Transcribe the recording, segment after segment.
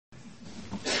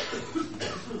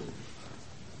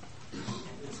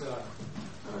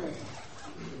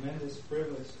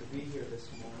us to be here this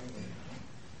morning.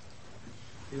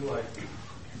 I feel like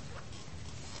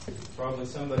probably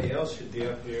somebody else should be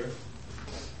up here.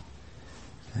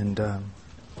 And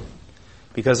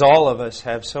because all of us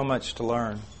have so much to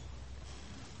learn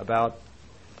about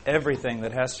everything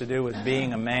that has to do with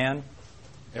being a man,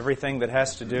 everything that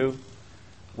has to do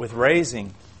with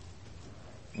raising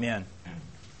men.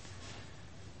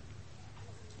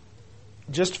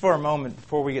 Just for a moment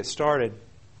before we get started,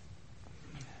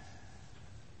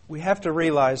 we have to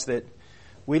realize that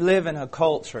we live in a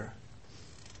culture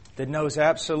that knows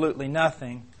absolutely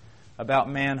nothing about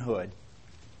manhood.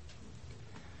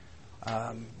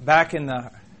 Back in the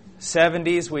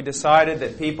 70s, we decided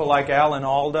that people like Alan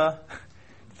Alda,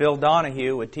 Phil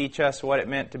Donahue would teach us what it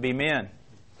meant to be men.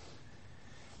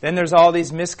 Then there's all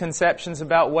these misconceptions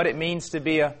about what it means to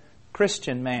be a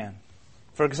Christian man.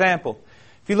 For example,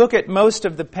 if you look at most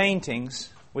of the paintings,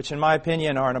 which in my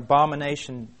opinion are an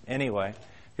abomination anyway,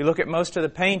 if you look at most of the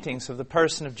paintings of the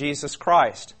person of Jesus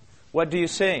Christ, what do you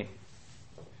see?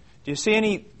 Do you see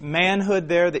any manhood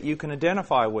there that you can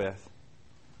identify with?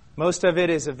 Most of it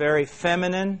is a very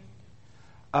feminine,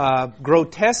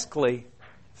 grotesquely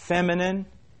feminine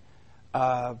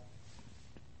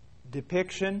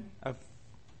depiction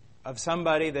of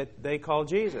somebody that they call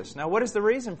Jesus. Now, what is the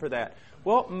reason for that?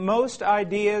 Well, most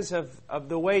ideas of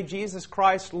the way Jesus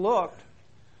Christ looked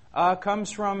comes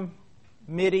from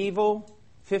medieval,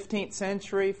 15th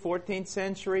century, 14th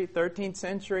century, 13th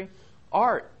century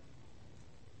art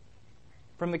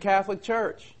from the Catholic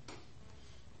Church,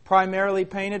 primarily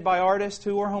painted by artists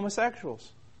who were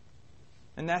homosexuals.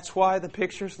 And that's why the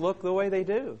pictures look the way they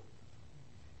do.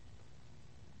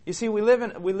 You see, we live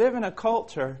in a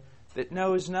culture that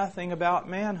knows nothing about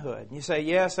manhood. And you say,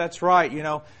 yes, that's right. You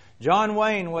know, John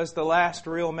Wayne was the last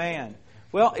real man.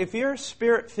 Well, if you're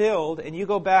spirit-filled and you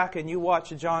go back and you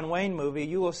watch a John Wayne movie,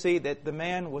 you will see that the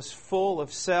man was full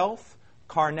of self,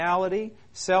 carnality,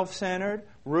 self-centered,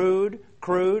 rude,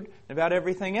 crude, and about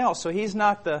everything else. So he's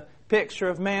not the picture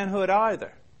of manhood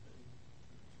either.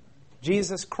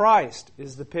 Jesus Christ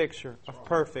is the picture of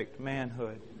perfect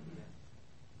manhood.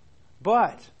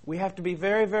 But we have to be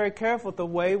very, very careful with the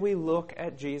way we look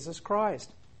at Jesus Christ.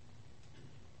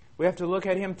 We have to look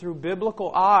at Him through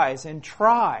biblical eyes and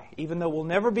try, even though we'll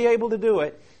never be able to do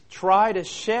it, try to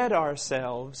shed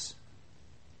ourselves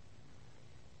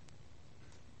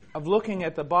of looking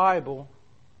at the Bible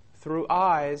through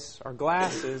eyes or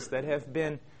glasses that have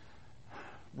been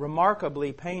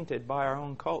remarkably painted by our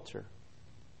own culture.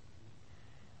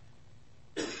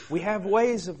 We have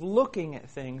ways of looking at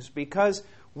things because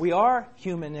we are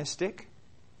humanistic.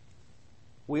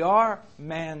 We are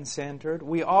man-centered.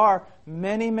 We are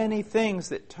many, many things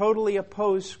that totally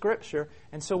oppose Scripture.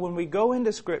 And so when we go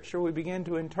into Scripture, we begin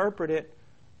to interpret it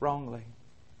wrongly.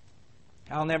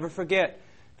 I'll never forget,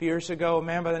 a few years ago, a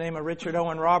man by the name of Richard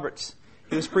Owen Roberts.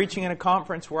 He was preaching in a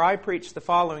conference where I preached the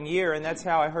following year, and that's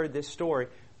how I heard this story.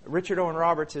 Richard Owen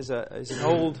Roberts is an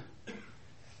old,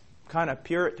 kind of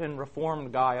Puritan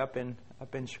Reformed guy up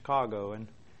in Chicago, and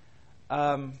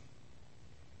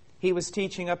he was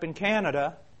teaching up in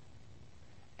Canada,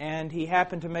 and he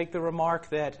happened to make the remark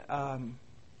that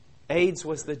AIDS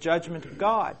was the judgment of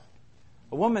God.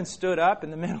 A woman stood up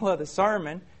in the middle of the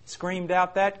sermon, screamed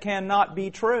out, "That cannot be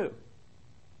true."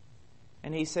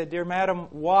 And he said, "Dear madam,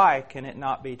 why can it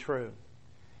not be true?"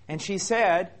 And she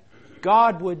said,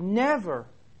 "God would never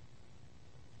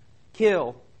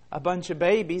kill a bunch of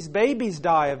babies. Babies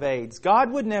die of AIDS.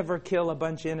 God would never kill a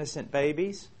bunch of innocent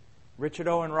babies." Richard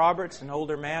Owen Roberts, an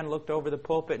older man, looked over the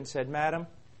pulpit and said, "Madam,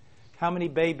 how many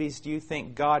babies do you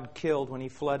think God killed when He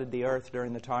flooded the earth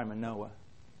during the time of Noah?"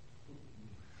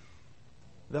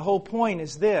 The whole point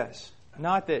is this,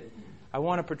 not that I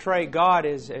want to portray God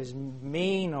as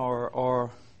mean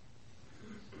or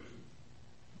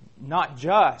not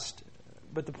just,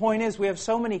 but the point is we have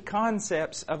so many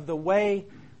concepts of the way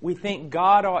we think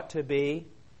God ought to be,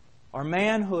 or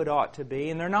manhood ought to be,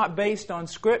 and they're not based on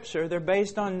Scripture, they're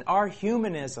based on our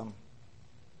humanism.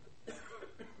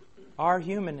 Our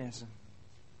humanism.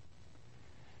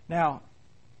 Now,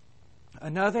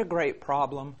 another great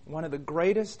problem, one of the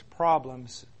greatest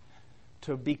problems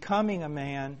to becoming a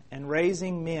man and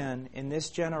raising men in this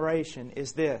generation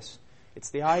is this.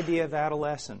 It's the idea of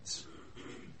adolescence.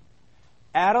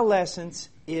 Adolescence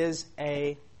is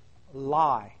a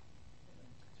lie.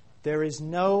 There is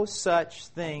no such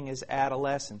thing as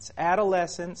adolescence.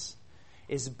 Adolescence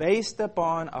is based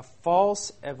upon a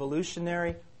false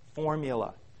evolutionary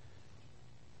formula.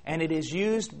 And it is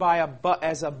used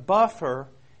as a buffer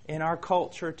in our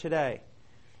culture today.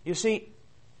 You see,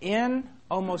 in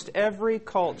almost every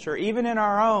culture, even in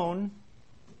our own,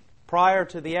 prior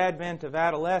to the advent of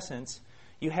adolescence,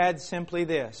 you had simply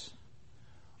this.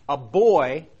 A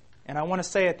boy, and I want to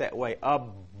say it that way, a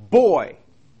boy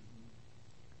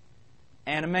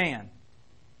and a man.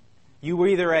 You were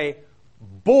either a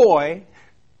boy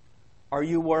or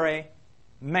you were a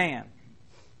man.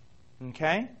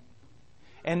 Okay?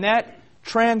 And that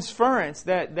transference,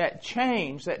 that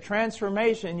change, that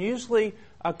transformation usually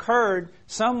occurred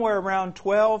somewhere around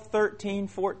 12, 13,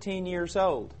 14 years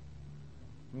old.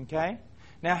 Okay?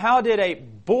 Now, how did a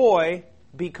boy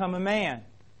become a man?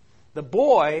 The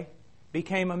boy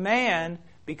became a man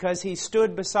because he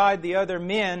stood beside the other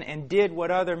men and did what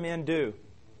other men do.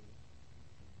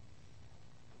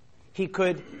 He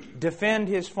could defend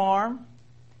his farm.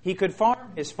 He could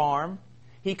farm his farm.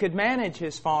 He could manage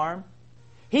his farm.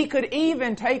 He could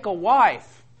even take a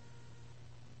wife.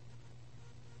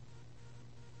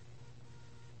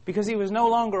 Because he was no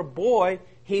longer a boy,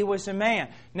 he was a man.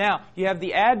 Now, you have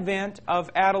the advent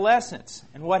of adolescence.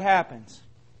 And what happens?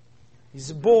 He's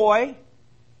a boy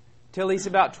till he's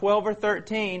about 12 or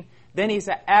 13. Then he's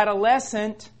an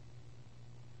adolescent.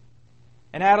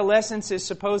 And adolescence is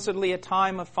supposedly a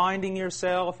time of finding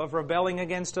yourself, of rebelling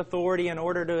against authority in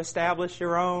order to establish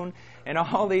your own, and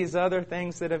all these other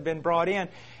things that have been brought in.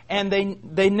 And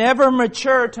they never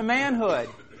mature to manhood.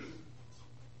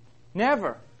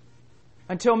 Never.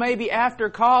 Until maybe after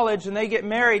college and they get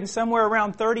married, and somewhere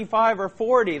around 35 or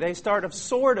 40, they start of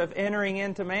sort of entering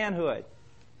into manhood.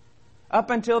 Up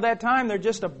until that time, they're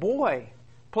just a boy.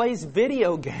 Plays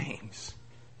video games.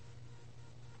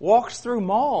 Walks through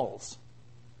malls.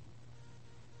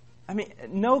 I mean,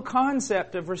 no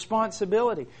concept of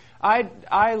responsibility.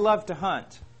 I love to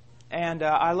hunt, and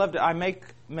I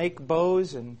make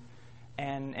bows and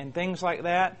things like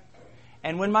that.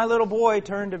 And when my little boy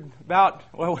turned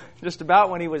just about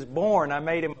when he was born, I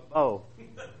made him a bow.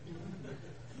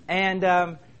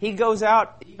 And he goes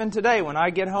out even today. When I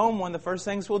get home, one of the first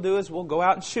things we'll do is we'll go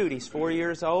out and shoot. He's 4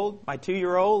 years old. My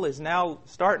 2-year-old is now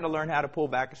starting to learn how to pull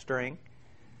back a string.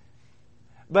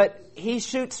 But he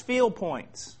shoots field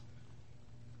points.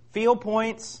 Field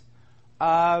points,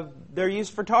 they're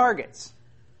used for targets.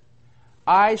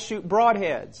 I shoot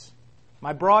broadheads.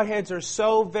 My broadheads are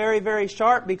so very, very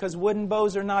sharp because wooden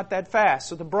bows are not that fast.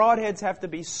 So the broadheads have to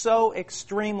be so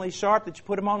extremely sharp that you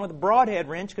put them on with a broadhead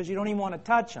wrench because you don't even want to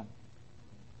touch them.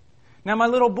 Now my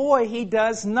little boy, he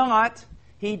does not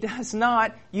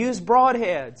use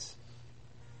broadheads.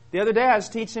 The other day I was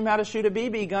teaching him how to shoot a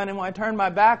BB gun, and when I turned my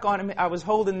back on him, I was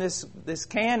holding this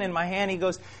can in my hand. He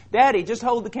goes, "Daddy, just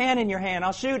hold the can in your hand.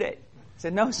 I'll shoot it." I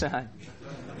said, "No, son."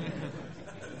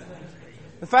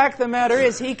 The fact of the matter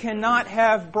is he cannot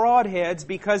have broadheads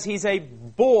because he's a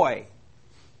boy.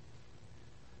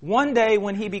 One day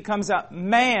when he becomes a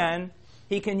man,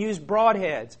 he can use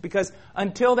broadheads. Because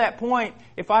until that point,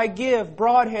 if I give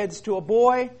broadheads to a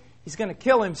boy, he's going to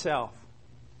kill himself.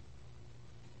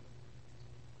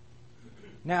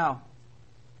 Now,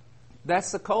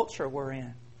 that's the culture we're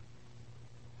in.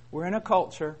 We're in a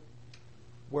culture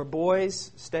where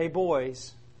boys stay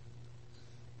boys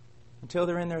until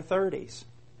they're in their 30s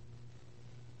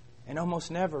and almost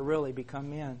never really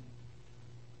become men.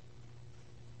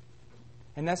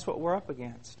 And that's what we're up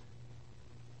against.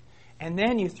 And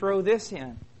then you throw this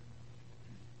in.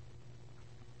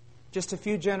 Just a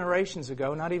few generations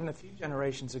ago, not even a few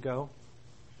generations ago,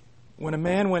 when a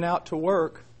man went out to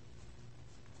work,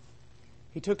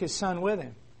 he took his son with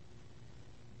him.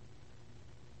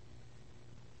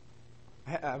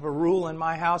 I have a rule in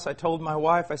my house. I told my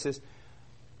wife, I says,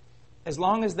 as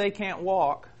long as they can't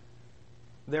walk,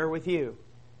 they're with you.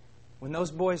 When those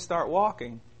boys start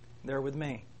walking, they're with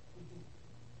me.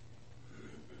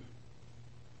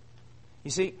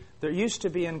 You see, there used to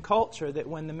be in culture that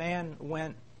when the man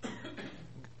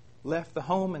left the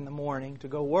home in the morning to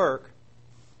go work,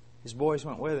 his boys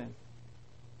went with him.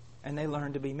 And they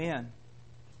learned to be men.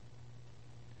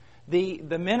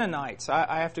 The Mennonites,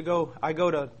 I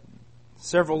go to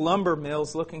several lumber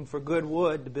mills looking for good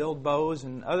wood to build bows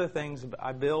and other things.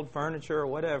 I build furniture or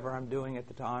whatever I'm doing at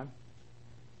the time.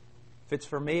 If it's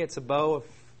for me, it's a bow. If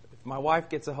my wife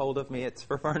gets a hold of me, it's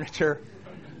for furniture.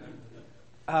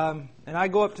 And I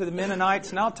go up to the Mennonites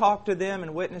and I'll talk to them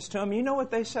and witness to them. You know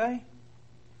what they say?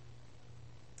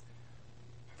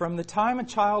 From the time a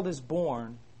child is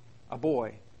born, a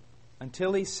boy,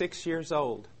 until he's 6 years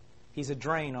old, he's a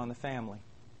drain on the family.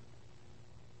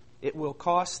 It will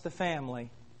cost the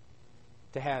family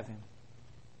to have him.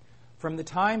 From the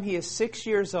time he is 6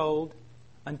 years old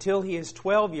until he is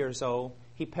 12 years old,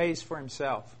 he pays for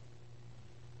himself.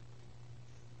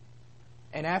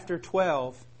 And after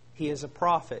 12, he is a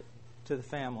profit to the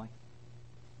family.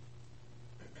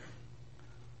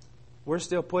 We're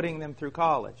still putting them through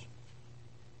college.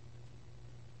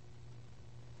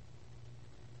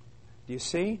 Do you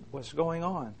see what's going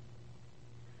on?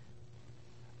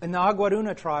 In the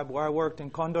Aguaruna tribe where I worked in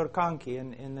Condorcanqui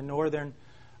in the northern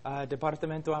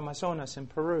Departamento Amazonas in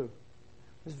Peru,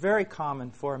 it was very common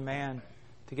for a man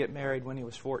to get married when he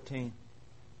was 14.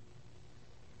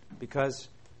 Because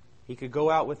he could go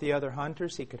out with the other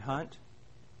hunters, he could hunt,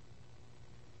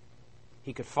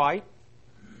 he could fight,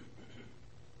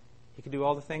 he could do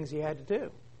all the things he had to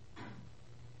do.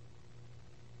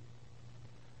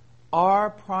 Our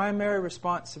primary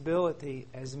responsibility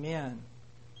as men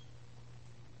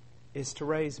is to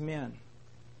raise men.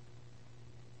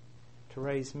 To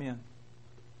raise men.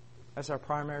 That's our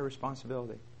primary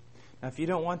responsibility. Now, if you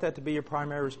don't want that to be your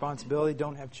primary responsibility,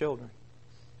 don't have children.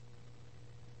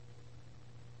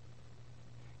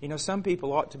 You know, some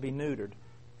people ought to be neutered.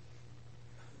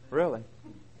 Really.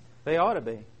 They ought to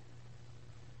be.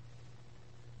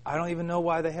 I don't even know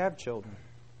why they have children.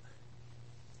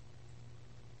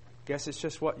 Guess it's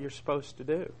just what you're supposed to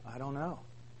do. I don't know.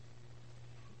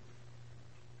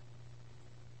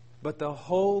 But the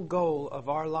whole goal of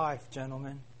our life,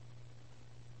 gentlemen,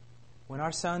 when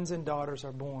our sons and daughters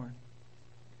are born,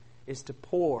 is to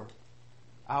pour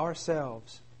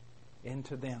ourselves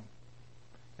into them.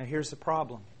 Now here's the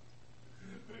problem.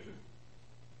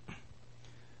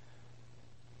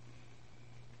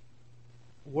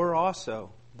 We're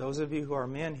also, those of you who are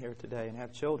men here today and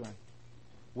have children,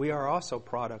 we are also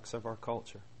products of our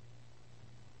culture.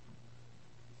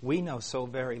 We know so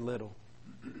very little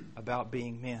about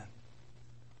being men.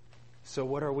 So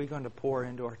what are we going to pour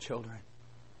into our children?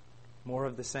 More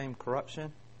of the same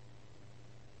corruption?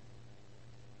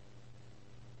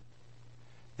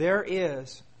 There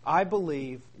is, I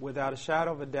believe, without a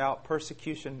shadow of a doubt,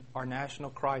 persecution or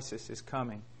national crisis is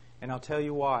coming. And I'll tell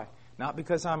you why. Not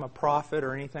because I'm a prophet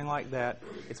or anything like that.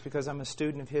 It's because I'm a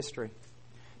student of history.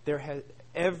 There has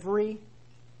every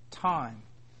time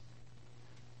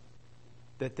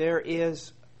that there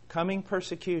is coming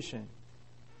persecution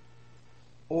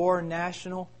or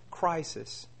national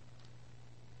crisis,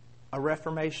 a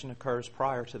reformation occurs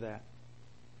prior to that.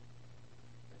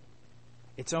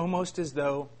 It's almost as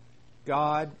though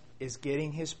God is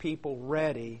getting His people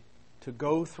ready to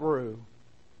go through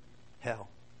hell.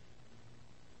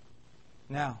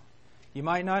 Now, you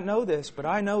might not know this, but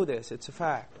I know this. It's a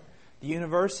fact. The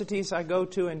universities I go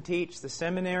to and teach, the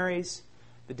seminaries,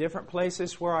 the different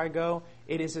places where I go,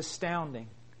 it is astounding.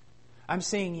 I'm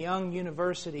seeing young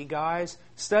university guys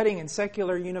studying in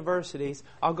secular universities.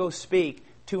 I'll go speak.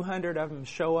 200 of them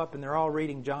show up and they're all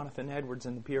reading Jonathan Edwards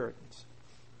and the Puritans.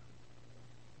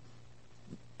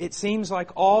 It seems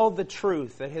like all the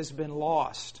truth that has been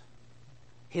lost,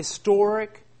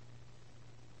 historic,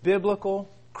 biblical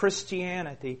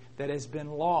Christianity that has been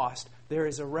lost, there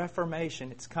is a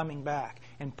reformation. It's coming back.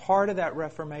 And part of that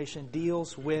reformation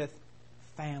deals with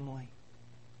family.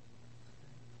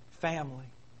 Family.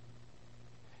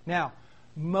 Now,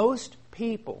 most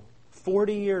people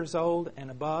 40 years old and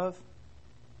above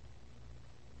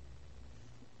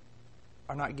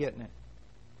are not getting it.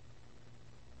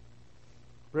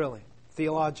 Really,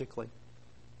 theologically.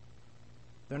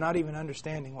 They're not even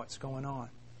understanding what's going on.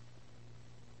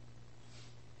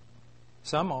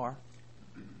 Some are.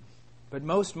 But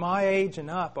most my age and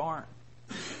up aren't.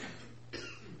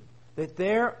 That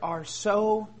there are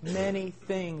so many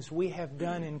things we have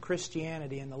done in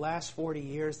Christianity in the last 40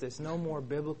 years that's no more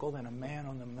biblical than a man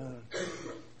on the moon.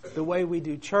 The way we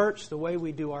do church, the way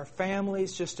we do our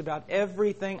families, just about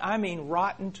everything. I mean,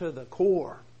 rotten to the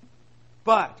core.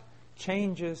 But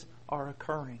changes are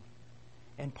occurring.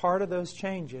 And part of those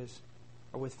changes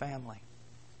are with family.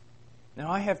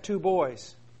 Now, I have 2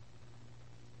 boys.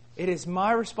 It is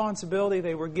my responsibility,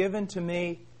 they were given to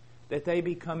me, that they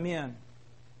become men.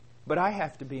 But I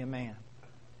have to be a man.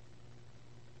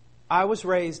 I was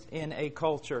raised in a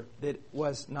culture that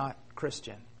was not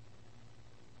Christian.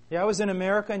 Yeah, I was in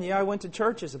America, and yeah, I went to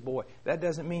church as a boy. That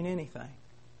doesn't mean anything.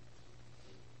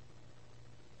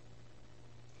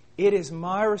 It is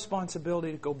my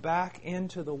responsibility to go back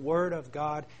into the Word of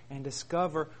God and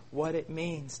discover what it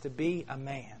means to be a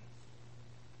man,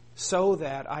 so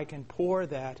that I can pour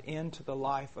that into the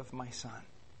life of my son.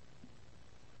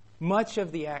 Much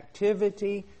of the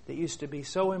activity that used to be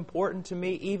so important to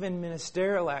me, even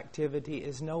ministerial activity,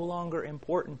 is no longer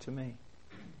important to me.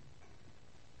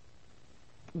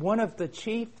 One of the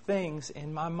chief things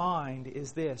in my mind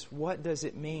is this: what does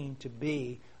it mean to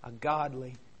be a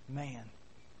godly man?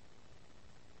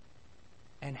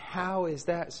 And how is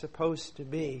that supposed to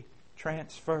be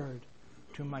transferred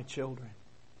to my children?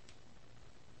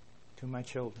 To my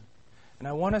children. And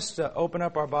I want us to open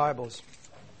up our Bibles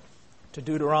to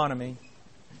Deuteronomy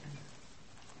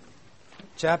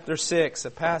chapter 6,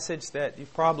 a passage that you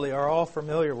probably are all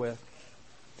familiar with.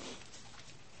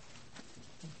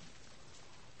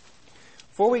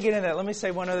 Before we get into that, let me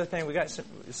say one other thing. We got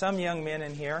some young men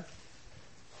in here.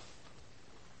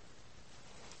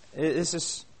 This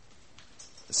is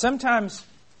sometimes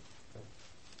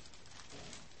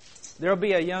there'll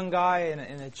be a young guy in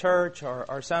a church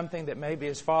or something that maybe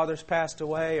his father's passed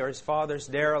away or his father's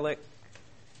derelict.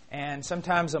 And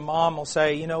sometimes a mom will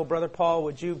say, you know, Brother Paul,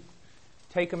 would you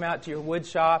take him out to your wood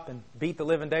shop and beat the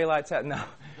living daylights out? No.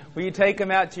 Will you take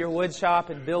him out to your wood shop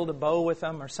and build a bow with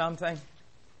him or something?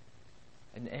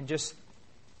 And just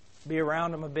be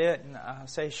around him a bit? And I'll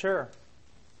say, sure.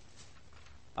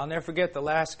 I'll never forget the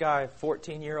last guy,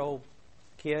 14-year-old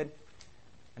kid.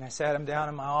 And I sat him down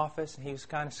in my office, and he was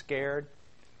kind of scared.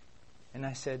 And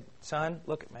I said, son,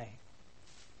 look at me.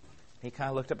 He kind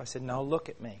of looked up. I said, no, look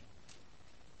at me.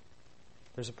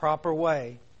 There's a proper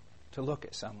way to look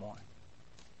at someone.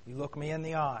 You look me in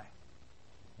the eye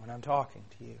when I'm talking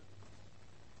to you.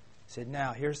 I said,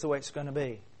 now, here's the way it's going to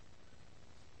be.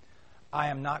 I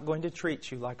am not going to treat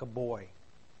you like a boy.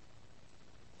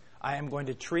 I am going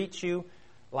to treat you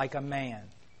like a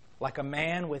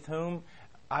man with whom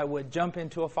I would jump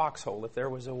into a foxhole if there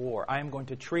was a war. I am going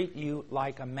to treat you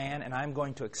like a man, and I'm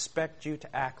going to expect you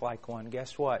to act like one.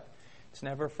 Guess what? It's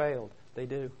never failed. They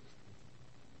do.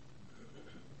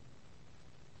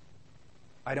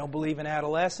 I don't believe in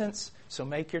adolescence, so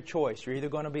make your choice. You're either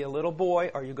going to be a little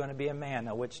boy or you're going to be a man.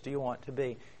 Now, which do you want to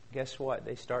be? Guess what?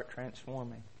 They start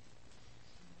transforming.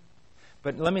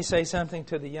 But let me say something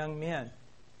to the young men.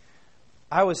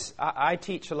 I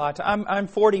teach a lot. I'm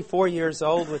 44 years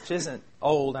old, which isn't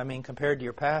old, I mean, compared to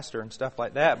your pastor and stuff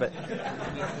like that. But,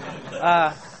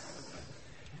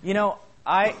 you know,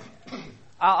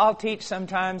 I'll teach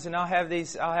sometimes, and I'll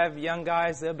have young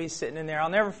guys, they'll be sitting in there. I'll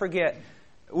never forget,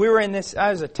 I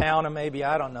was a town of maybe,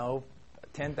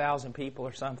 10,000 people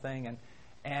or something,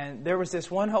 and there was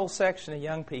this one whole section of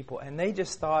young people, and they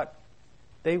just thought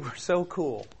they were so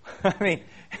cool. I mean,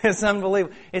 it's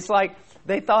unbelievable. It's like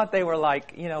they thought they were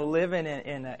like, you know, living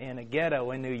in a ghetto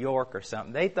in New York or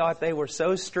something. They thought they were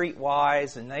so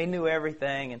streetwise and they knew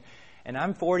everything. And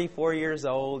I'm 44 years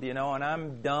old, you know, and I'm a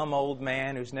dumb old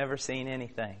man who's never seen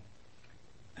anything.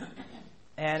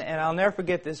 And I'll never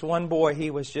forget this one boy.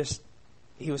 He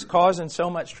was causing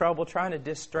so much trouble, trying to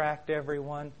distract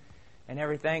everyone and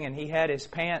everything. And he had his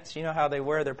pants, you know how they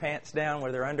wear their pants down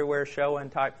where their underwear showing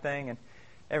type thing and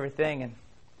everything. And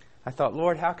I thought,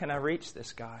 Lord, how can I reach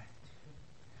this guy?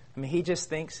 I mean, he just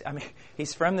thinks,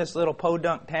 he's from this little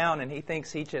podunk town, and he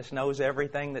thinks he just knows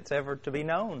everything that's ever to be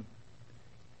known.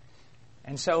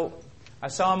 And so I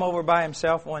saw him over by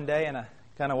himself one day, and I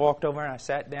kind of walked over and I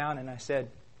sat down and I said,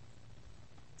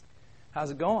 how's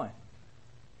it going?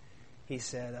 He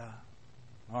said,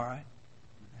 all right.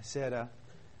 I said, I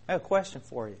have a question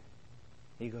for you.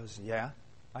 He goes, yeah.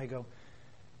 I go,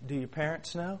 do your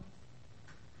parents know?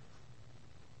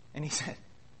 And he said,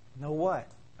 know what?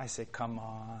 I said, come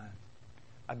on.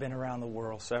 I've been around the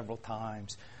world several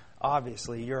times.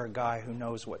 Obviously, you're a guy who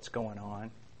knows what's going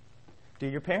on. Do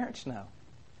your parents know?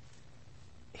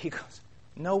 He goes,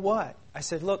 know what? I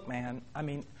said, look, man,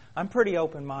 I'm pretty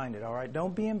open-minded, all right?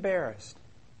 Don't be embarrassed.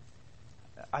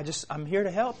 I'm here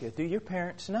to help you. Do your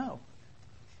parents know?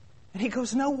 And he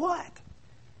goes, know what?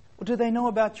 Well, do they know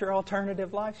about your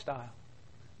alternative lifestyle?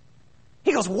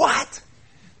 He goes, what?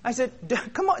 I said,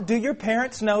 come on, do your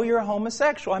parents know you're a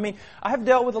homosexual? I mean, I've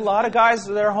dealt with a lot of guys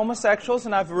that are homosexuals,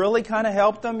 and I've really kind of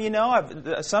helped them, you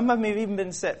know. Some of them have even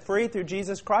been set free through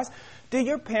Jesus Christ. Do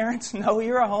your parents know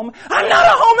you're a I'm not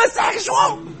a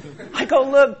homosexual! I go,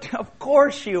 look, of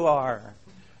course you are.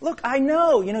 Look, I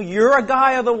know, you know, you're a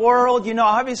guy of the world, you know,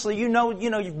 obviously, you know,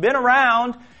 you've been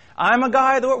around. I'm a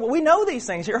guy of the world. We know these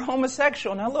things. You're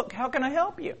homosexual. Now look, how can I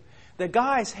help you? The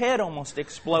guy's head almost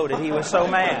exploded. He was so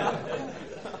mad.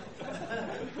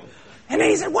 And then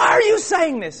he said, why are you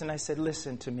saying this? And I said,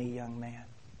 listen to me, young man.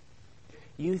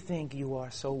 You think you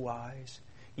are so wise.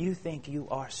 You think you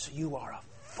are a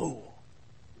fool.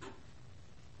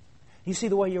 You see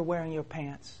the way you're wearing your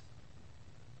pants?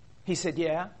 He said,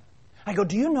 yeah. I go,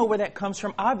 do you know where that comes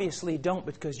from? Obviously don't,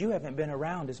 because you haven't been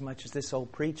around as much as this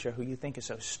old preacher who you think is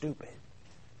so stupid.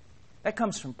 That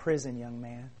comes from prison, young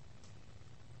man.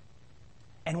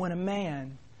 And when a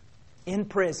man in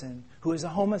prison who is a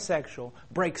homosexual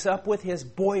breaks up with his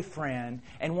boyfriend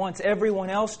and wants everyone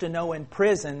else to know in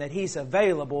prison that he's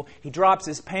available, he drops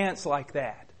his pants like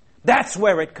that. That's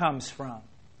where it comes from.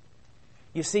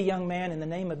 You see, young man, in the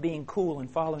name of being cool and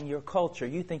following your culture,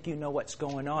 you think you know what's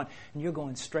going on, and you're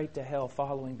going straight to hell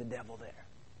following the devil there.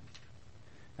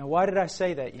 Now, why did I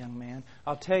say that, young man?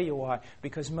 I'll tell you why.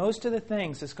 Because most of the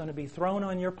things that's going to be thrown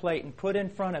on your plate and put in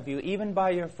front of you, even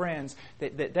by your friends,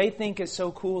 that they think is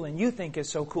so cool and you think is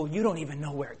so cool, you don't even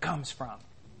know where it comes from.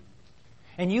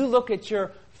 And you look at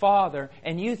your father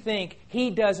and you think he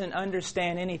doesn't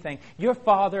understand anything. Your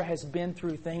father has been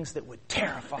through things that would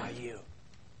terrify you.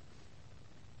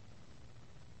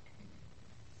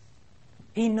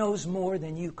 He knows more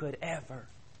than you could ever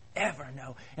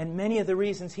know. And many of the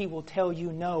reasons he will tell you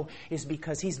no is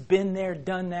because he's been there,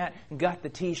 done that, and got the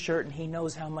t-shirt, and he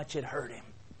knows how much it hurt him.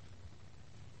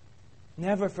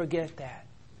 Never forget that.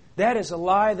 That is a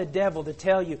lie of the devil to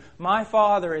tell you, my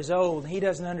father is old, he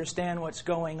doesn't understand what's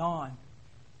going on.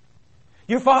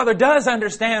 Your father does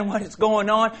understand what is going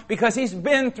on because he's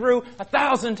been through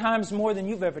 1,000 times more than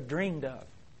you've ever dreamed of.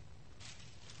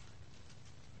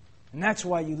 And that's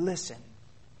why you listen.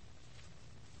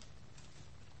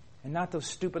 And not those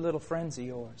stupid little friends of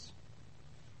yours.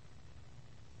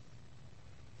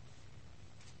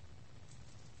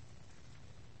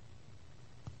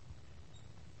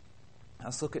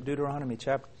 Let's look at Deuteronomy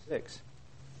chapter 6.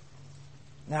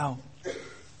 Now,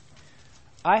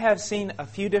 I have seen a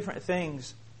few different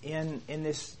things in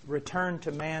this return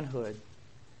to manhood.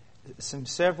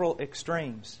 Several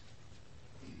extremes.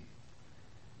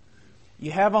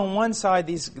 You have on one side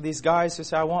these guys who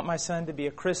say, I want my son to be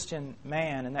a Christian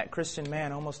man, and that Christian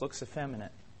man almost looks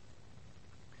effeminate.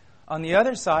 On the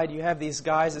other side, you have these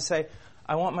guys that say,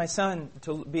 I want my son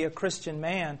to be a Christian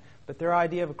man, but their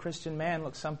idea of a Christian man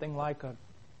looks something like a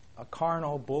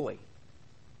carnal bully.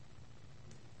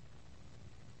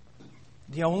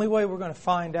 The only way we're going to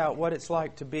find out what it's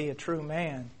like to be a true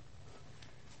man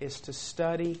is to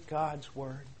study God's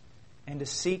Word and to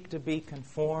seek to be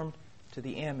conformed to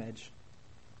the image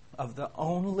of the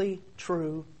only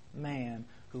true man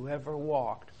who ever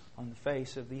walked on the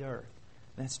face of the earth.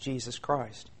 That's Jesus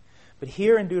Christ. But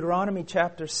here in Deuteronomy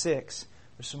chapter 6,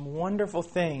 there's some wonderful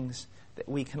things that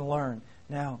we can learn.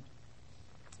 Now,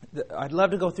 I'd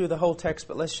love to go through the whole text,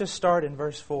 but let's just start in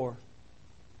verse 4.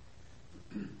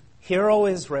 Hear, O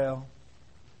Israel,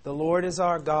 the Lord is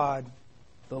our God,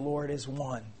 the Lord is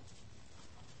one.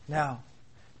 Now,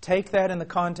 take that in the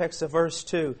context of verse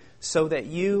 2, so that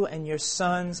you and your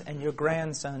sons and your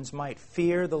grandsons might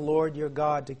fear the Lord your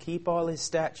God, to keep all His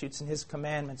statutes and His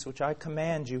commandments, which I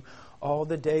command you all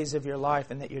the days of your life,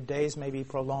 and that your days may be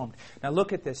prolonged. Now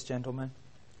look at this, gentlemen.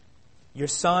 Your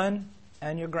son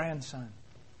and your grandson.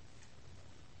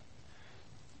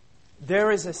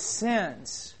 There is a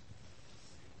sense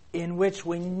in which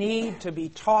we need to be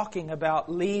talking about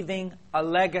leaving a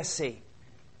legacy.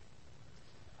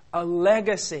 A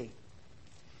legacy.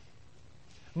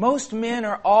 Most men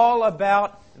are all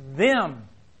about them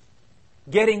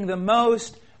getting the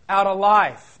most out of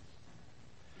life.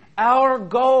 Our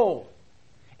goal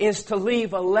is to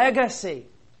leave a legacy,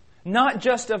 not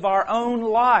just of our own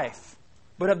life,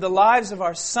 but of the lives of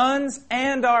our sons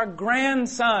and our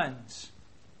grandsons.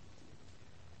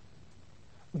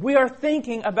 We are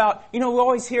thinking about, we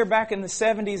always hear back in the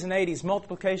 70s and 80s,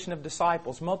 multiplication of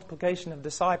disciples, multiplication of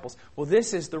disciples. Well,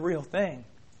 this is the real thing.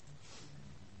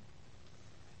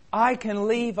 I can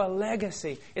leave a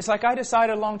legacy. It's like I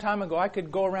decided a long time ago I could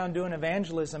go around doing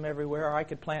evangelism everywhere, or I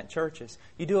could plant churches.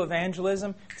 You do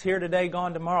evangelism, it's here today,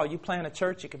 gone tomorrow. You plant a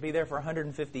church, it could be there for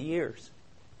 150 years.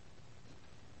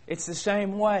 It's the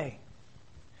same way.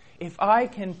 If I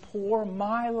can pour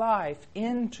my life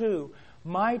into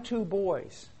my two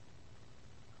boys,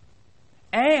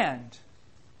 and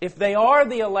if they are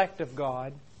the elect of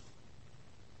God,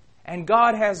 and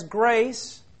God has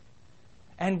grace,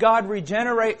 and God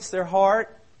regenerates their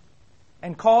heart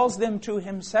and calls them to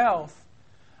Himself,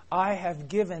 I have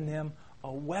given them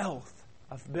a wealth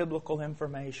of biblical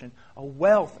information, a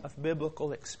wealth of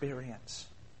biblical experience.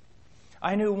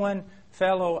 I knew one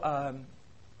fellow,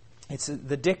 it's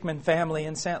the Dickman family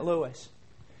in St. Louis.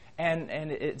 And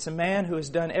it's a man who has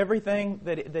done everything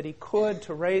that he could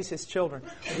to raise his children.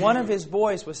 One of his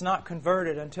boys was not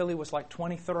converted until he was like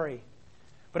 23.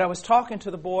 But I was talking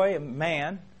to the boy, a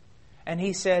man, and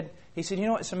he said, you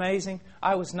know what's amazing?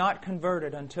 I was not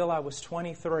converted until I was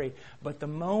 23. But the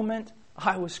moment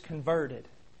I was converted,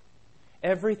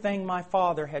 everything my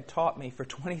father had taught me for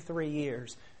 23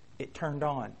 years, it turned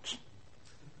on.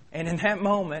 And in that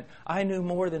moment, I knew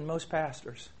more than most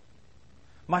pastors.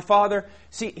 My father,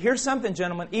 see, here's something,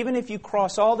 gentlemen. Even if you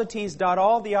cross all the T's, dot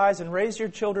all the I's, and raise your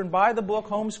children by the book,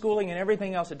 homeschooling, and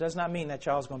everything else, it does not mean that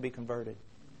child's going to be converted.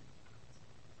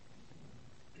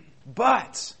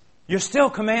 But you're still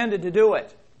commanded to do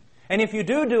it. And if you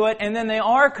do it, and then they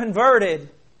are converted,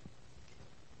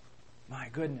 my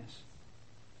goodness,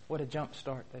 what a jump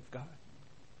start they've got.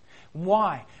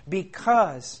 Why?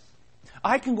 Because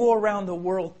I can go around the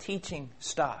world teaching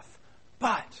stuff,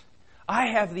 but I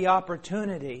have the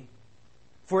opportunity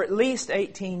for at least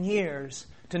 18 years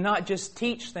to not just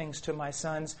teach things to my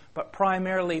sons, but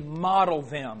primarily model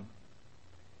them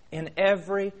in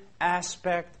every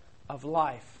aspect of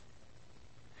life.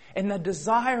 And the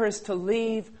desire is to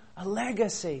leave a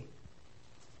legacy.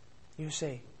 You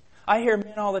see, I hear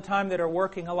men all the time that are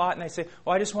working a lot and they say,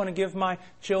 well, I just want to give my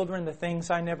children the things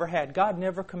I never had. God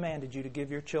never commanded you to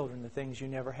give your children the things you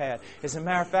never had. As a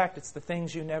matter of fact, it's the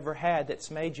things you never had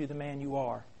that's made you the man you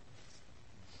are.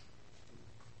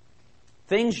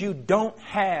 Things you don't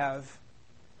have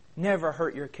never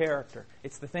hurt your character.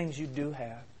 It's the things you do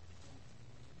have.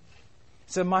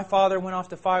 So my father went off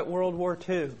to fight World War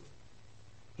II.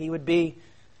 He would be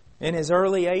in his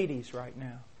early 80s right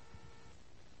now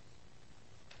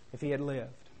if he had lived.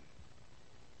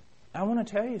 I want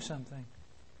to tell you something.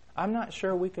 I'm not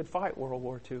sure we could fight World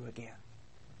War II again.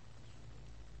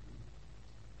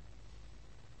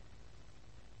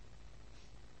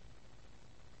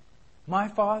 My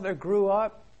father grew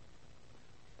up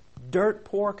dirt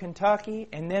poor Kentucky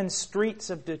and then streets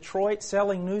of Detroit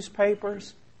selling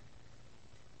newspapers.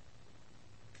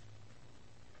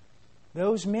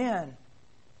 Those men,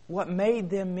 what made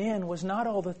them men was not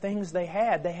all the things they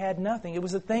had. They had nothing. It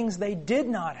was the things they did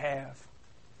not have.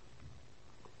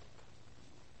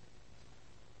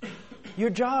 Your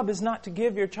job is not to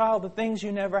give your child the things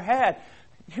you never had.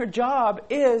 Your job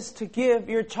is to give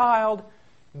your child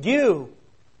you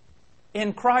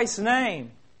in Christ's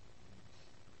name.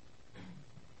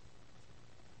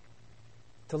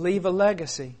 To leave a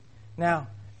legacy. Now,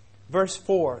 verse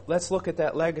 4, let's look at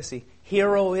that legacy.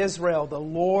 Hear, O Israel, the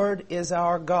Lord is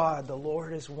our God. The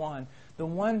Lord is one. The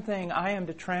one thing I am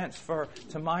to transfer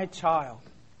to my child,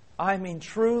 I mean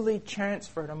truly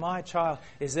transfer to my child,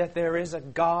 is that there is a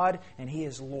God and He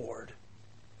is Lord.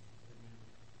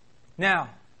 Now,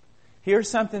 here's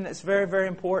something that's very, very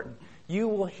important. You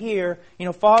will hear,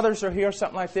 fathers will hear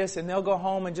something like this and they'll go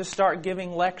home and just start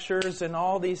giving lectures and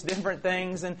all these different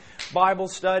things and Bible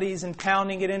studies and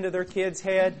pounding it into their kid's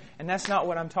head. And that's not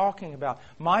what I'm talking about.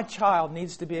 My child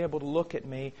needs to be able to look at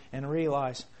me and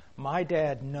realize my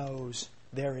dad knows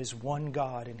there is one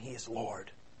God and He is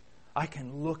Lord. I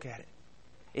can look at it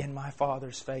in my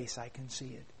father's face. I can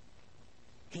see it.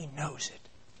 He knows it.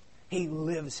 He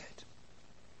lives it.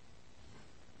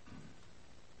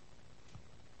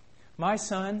 My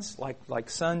sons, like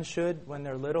sons should when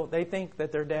they're little, they think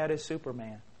that their dad is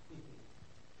Superman.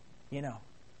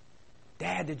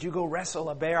 Dad, did you go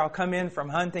wrestle a bear? I'll come in from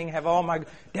hunting, have all my...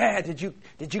 Dad,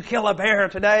 did you kill a bear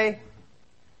today?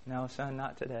 No, son,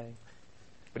 not today.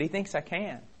 But he thinks I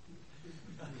can.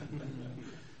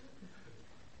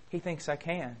 He thinks I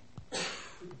can.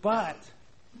 But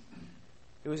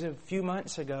it was a few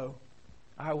months ago,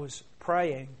 I was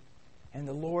praying, and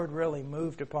the Lord really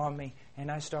moved upon me, and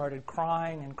I started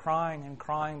crying and crying and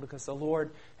crying because the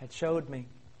Lord had showed me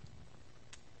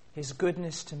His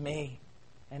goodness to me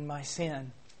and my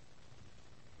sin.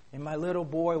 And my little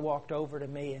boy walked over to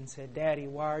me and said, Daddy,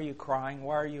 why are you crying?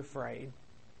 Why are you afraid?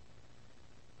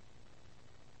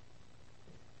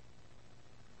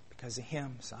 Because of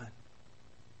Him, son.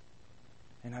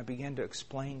 And I began to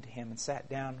explain to him and sat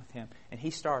down with him, and he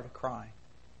started crying.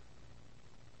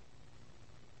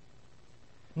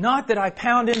 Not that I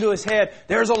pound into his head,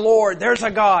 there's a Lord, there's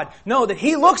a God. No, that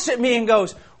he looks at me and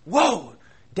goes, whoa,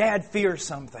 Dad fears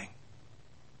something.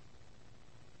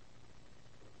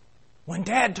 When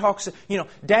Dad talks,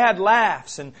 Dad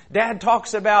laughs and Dad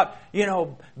talks about,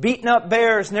 beating up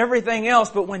bears and everything else.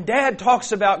 But when Dad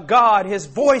talks about God, his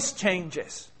voice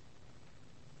changes.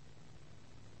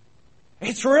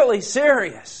 It's really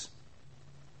serious.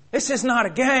 This is not a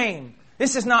game.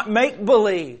 This is not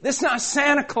make-believe. This is not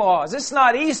Santa Claus. This is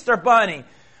not Easter Bunny.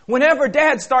 Whenever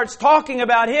Dad starts talking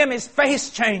about Him, his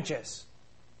face changes.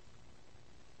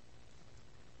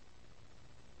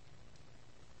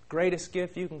 Greatest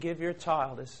gift you can give your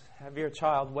child is have your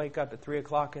child wake up at 3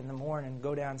 o'clock in the morning and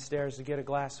go downstairs to get a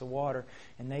glass of water,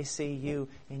 and they see you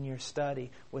in your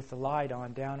study with the light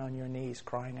on, down on your knees,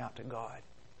 crying out to God.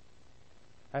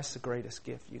 That's the greatest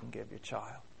gift you can give your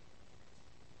child.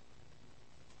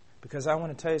 Because I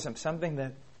want to tell you something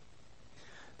that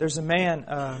there's a man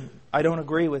I don't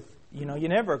agree with. You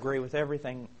never agree with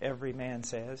everything every man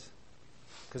says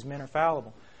because men are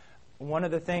fallible. One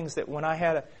of the things that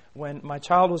when my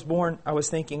child was born, I was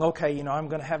thinking, okay, I'm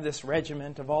going to have this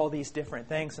regiment of all these different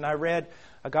things. And I read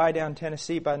a guy down in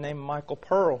Tennessee by the name of Michael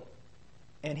Pearl.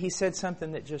 And he said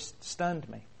something that just stunned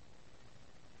me.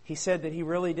 He said that he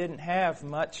really didn't have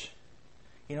much,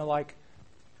 like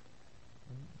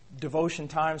devotion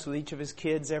times with each of his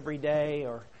kids every day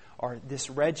or this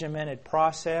regimented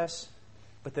process,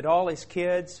 but that all his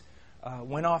kids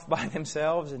went off by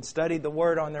themselves and studied the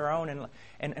Word on their own.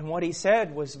 And what he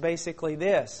said was basically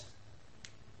this,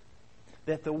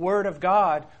 that the Word of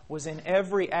God was in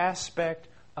every aspect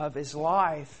of his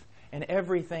life and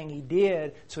everything he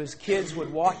did, so his kids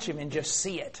would watch him and just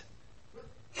see it.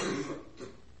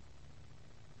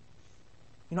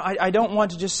 I don't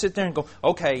want to just sit there and go,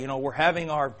 okay, we're having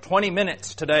our 20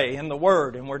 minutes today in the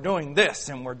Word, and we're doing this,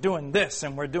 and we're doing this,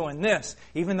 and we're doing this,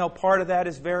 even though part of that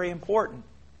is very important.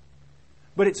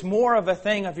 But it's more of a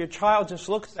thing of your child just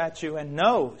looks at you and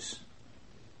knows,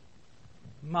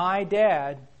 my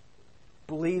dad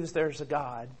believes there's a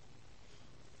God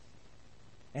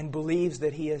and believes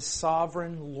that He is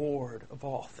sovereign Lord of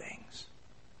all things.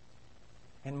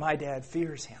 And my dad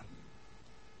fears Him.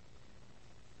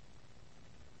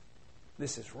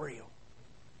 This is real.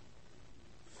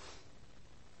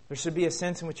 There should be a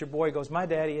sense in which your boy goes, my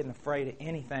daddy isn't afraid of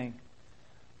anything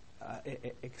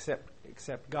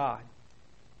except God.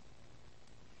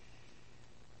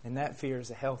 And that fear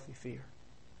is a healthy fear.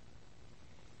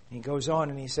 And he goes on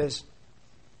and he says,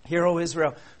 Hear, O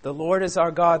Israel, the Lord is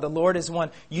our God, the Lord is one.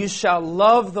 You shall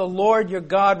love the Lord your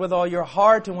God with all your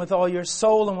heart and with all your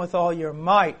soul and with all your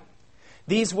might.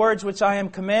 These words which I am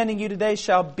commanding you today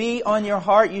shall be on your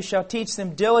heart. You shall teach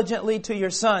them diligently to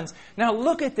your sons. Now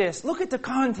look at this. Look at the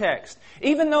context.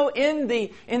 Even though in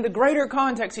the greater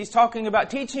context he's talking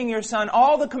about teaching your son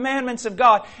all the commandments of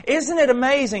God, isn't it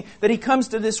amazing that he comes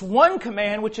to this one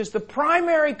command, which is the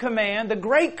primary command, the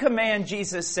great command,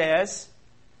 Jesus says,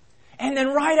 and then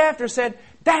right after said,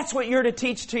 that's what you're to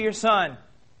teach to your son.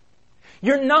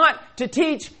 You're not to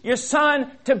teach your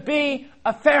son to be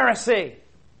a Pharisee.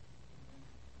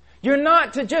 You're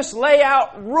not to just lay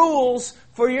out rules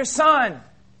for your son.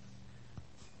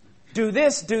 Do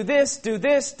this, do this, do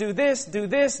this, do this, do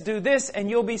this, do this, and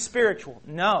you'll be spiritual.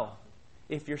 No.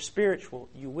 If you're spiritual,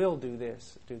 you will do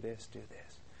this, do this, do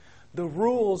this. The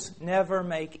rules never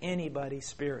make anybody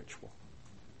spiritual.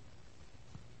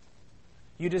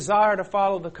 You desire to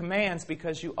follow the commands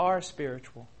because you are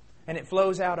spiritual. And it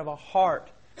flows out of a heart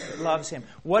that loves Him.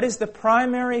 What is the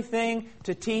primary thing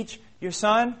to teach your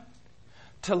son?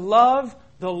 To love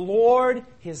the Lord,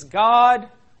 his God,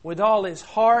 with all his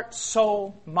heart,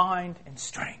 soul, mind, and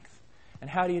strength. And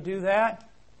how do you do that?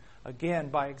 Again,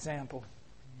 by example.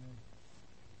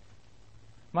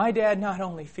 My dad not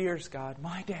only fears God,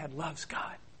 my dad loves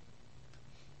God.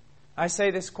 I say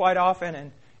this quite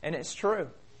often, and it's true.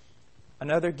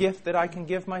 Another gift that I can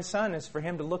give my son is for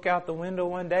him to look out the window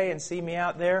one day and see me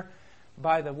out there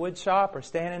by the wood shop or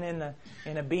standing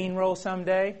in a bean row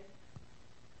someday,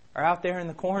 or out there in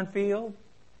the cornfield,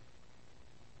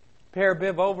 pair of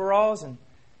bib overalls and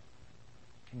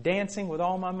dancing with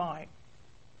all my might.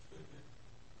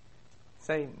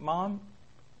 Say, Mom,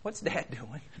 what's Dad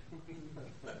doing?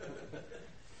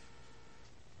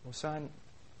 Well, son,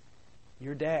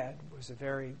 your dad was a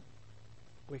very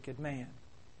wicked man,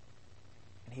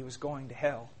 and he was going to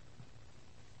hell.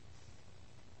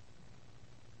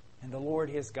 And the Lord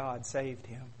his God saved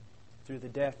him through the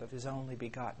death of his only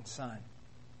begotten Son.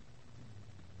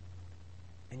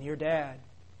 And your dad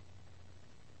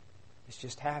is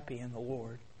just happy in the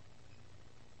Lord.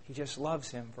 He just loves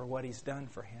Him for what He's done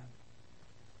for him.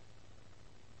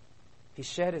 He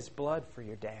shed His blood for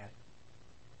your dad.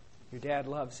 Your dad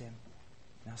loves Him.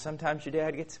 Now sometimes your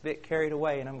dad gets a bit carried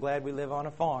away, and I'm glad we live on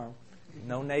a farm.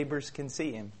 No neighbors can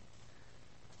see him.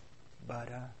 But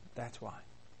that's why.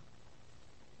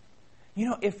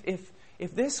 If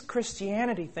this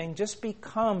Christianity thing just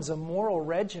becomes a moral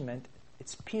regiment,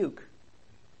 it's puke.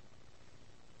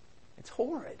 It's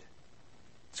horrid.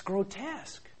 It's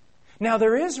grotesque. Now,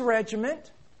 there is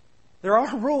regiment. There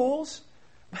are rules.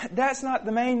 But that's not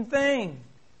the main thing.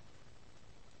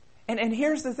 And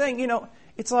here's the thing.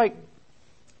 It's like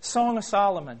Song of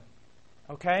Solomon.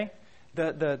 Okay?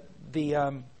 The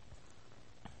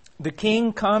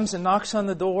king comes and knocks on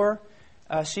the door.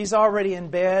 She's already in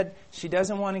bed. She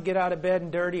doesn't want to get out of bed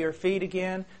and dirty her feet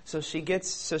again. So she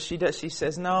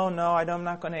says, No, I'm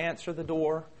not going to answer the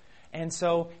door. And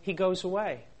so he goes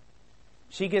away.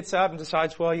 She gets up and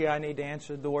decides, I need to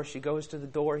answer the door. She goes to the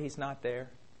door. He's not there.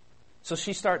 So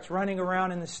she starts running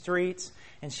around in the streets,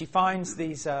 and she finds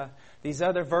these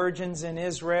other virgins in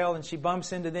Israel, and she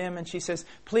bumps into them, and she says,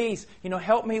 please,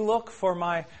 help me look for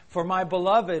my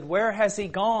beloved. Where has he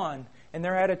gone? And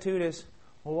their attitude is,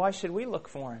 well, why should we look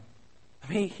for him?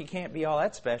 I mean, he can't be all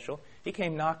that special. He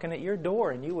came knocking at your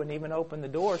door and you wouldn't even open the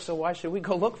door, so why should we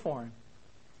go look for Him?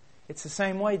 It's the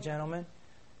same way, gentlemen.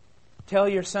 Tell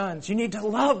your sons, you need to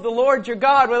love the Lord your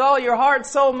God with all your heart,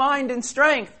 soul, mind, and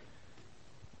strength.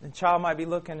 The child might be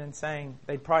looking and saying,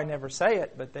 they'd probably never say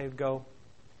it, but they'd go,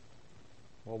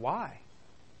 well, why?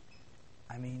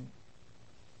 I mean,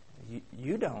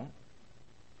 you don't.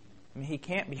 I mean, he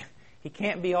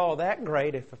can't be all that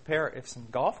great if some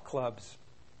golf clubs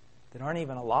that aren't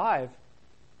even alive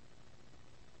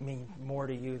mean more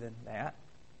to you than that,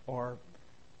 or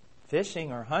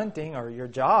fishing or hunting or your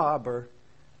job, or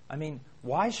I mean,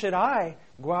 why should I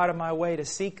go out of my way to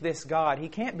seek this God? He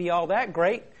can't be all that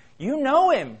great. You know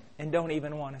Him and don't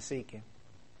even want to seek Him.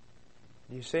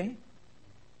 Do you see?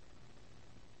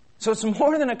 So it's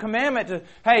more than a commandment to,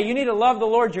 hey, you need to love the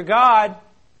Lord your God.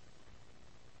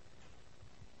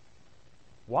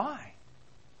 Why?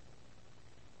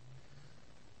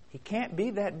 He can't be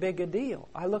that big a deal.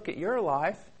 I look at your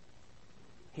life,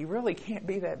 He really can't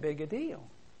be that big a deal.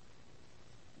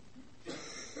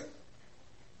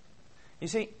 You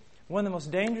see, one of the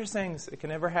most dangerous things that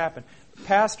can ever happen,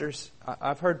 pastors,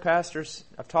 I've heard pastors,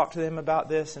 I've talked to them about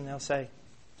this, and they'll say,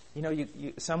 you know,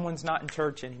 someone's not in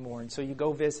church anymore, and so you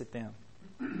go visit them.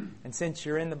 And since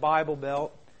you're in the Bible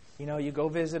Belt, you know, you go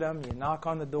visit them, you knock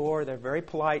on the door, they're very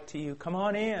polite to you, come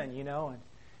on in, you know, and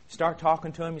you start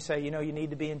talking to them, you say, you know, you need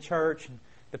to be in church, and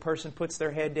the person puts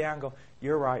their head down and go,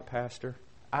 you're right, Pastor,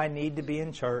 I need to be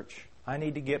in church, I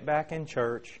need to get back in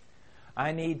church,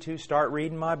 I need to start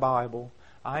reading my Bible,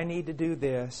 I need to do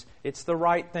this, it's the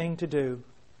right thing to do.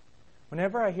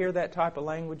 Whenever I hear that type of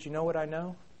language, you know what I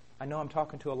know? I know I'm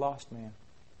talking to a lost man.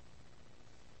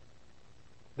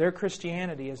 Their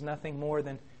Christianity is nothing more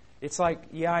than, it's like,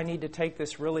 yeah, I need to take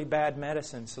this really bad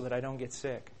medicine so that I don't get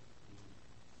sick.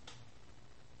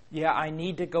 Yeah, I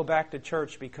need to go back to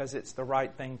church because it's the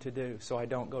right thing to do so I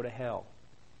don't go to hell.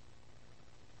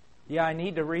 Yeah, I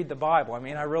need to read the Bible. I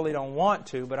mean, I really don't want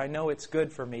to, but I know it's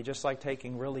good for me, just like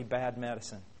taking really bad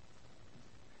medicine.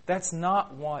 That's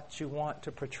not what you want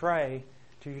to portray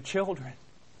to your children.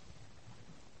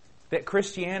 That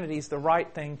Christianity is the right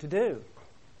thing to do.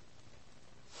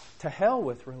 To hell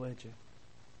with religion.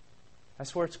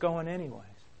 That's where it's going anyways.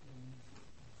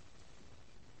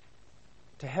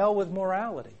 To hell with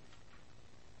morality.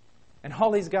 And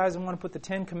all these guys want to put the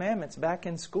 10 Commandments back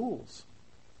in schools.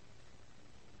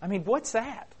 I mean, what's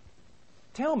that?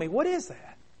 Tell me, what is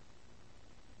that?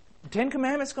 The 10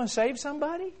 Commandments going to save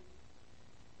somebody?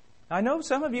 I know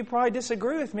some of you probably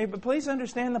disagree with me, but please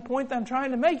understand the point that I'm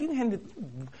trying to make.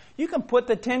 You can put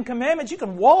the 10 Commandments, you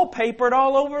can wallpaper it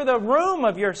all over the room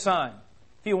of your son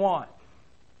if you want.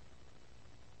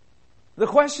 The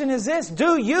question is this: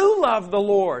 do you love the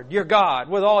Lord, your God,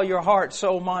 with all your heart,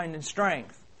 soul, mind, and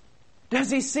strength? Does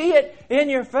He see it in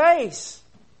your face?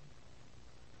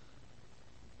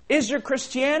 Is your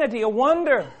Christianity a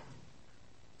wonder?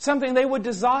 Something they would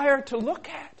desire to look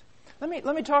at? Let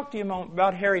me talk to you a moment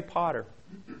about Harry Potter.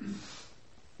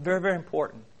 Very, very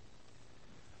important.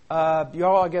 You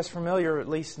all, I guess, familiar, or at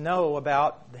least know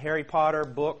about the Harry Potter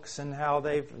books and how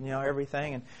they've,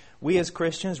 everything. And we as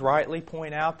Christians rightly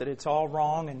point out that it's all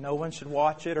wrong and no one should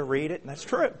watch it or read it, and that's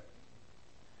true.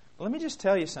 But let me just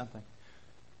tell you something.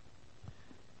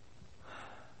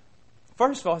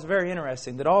 First of all, it's very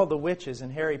interesting that all the witches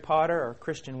in Harry Potter are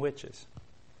Christian witches.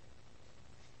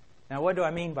 Now, what do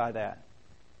I mean by that?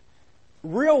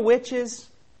 Real witches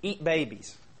eat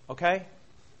babies, okay?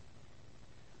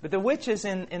 But the witches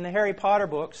in the Harry Potter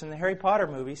books and the Harry Potter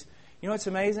movies, you know what's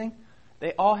amazing?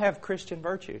 They all have Christian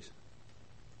virtues.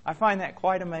 I find that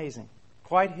quite amazing,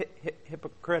 quite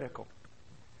hypocritical.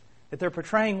 That they're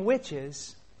portraying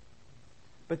witches,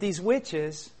 but these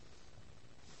witches,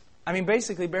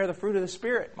 basically bear the fruit of the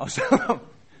Spirit, most of them.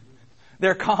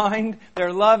 They're kind,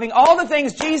 they're loving, all the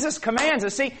things Jesus commands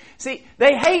us. See,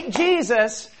 they hate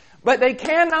Jesus, but they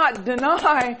cannot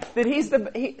deny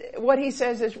that what He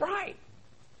says is right.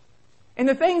 And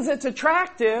the things that's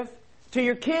attractive to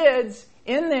your kids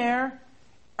in there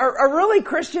are really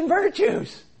Christian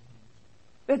virtues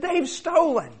that they've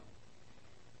stolen.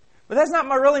 But that's not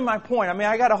really my point.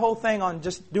 I got a whole thing on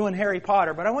just doing Harry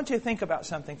Potter, but I want you to think about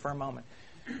something for a moment.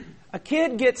 A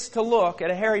kid gets to look at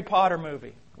a Harry Potter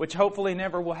movie, which hopefully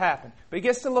never will happen. But he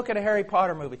gets to look at a Harry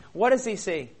Potter movie. What does he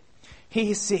see?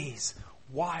 He sees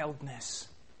wildness,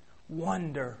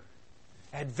 wonder,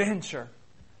 adventure,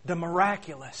 the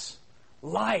miraculous,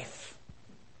 life,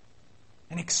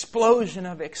 an explosion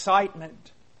of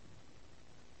excitement.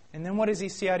 And then what does he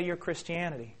see out of your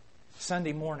Christianity?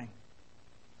 Sunday morning.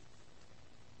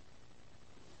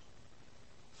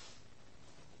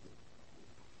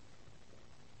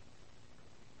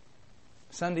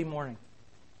 Sunday morning.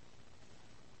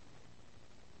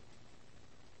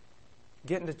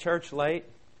 Getting to church late.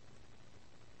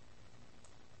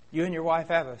 You and your wife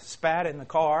have a spat in the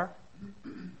car.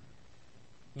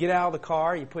 Get out of the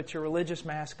car. You put your religious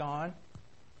mask on.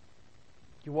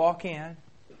 You walk in.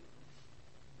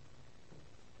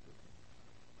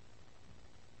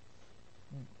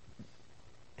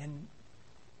 And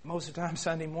most of the time,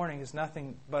 Sunday morning is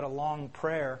nothing but a long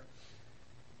prayer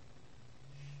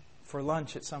for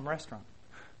lunch at some restaurant.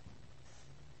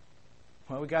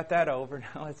 Well, we got that over.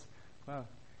 Now let's, well,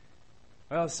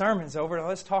 the sermon's over. Now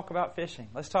let's talk about fishing.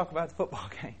 Let's talk about the football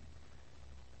game.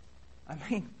 I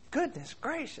mean, goodness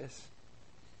gracious.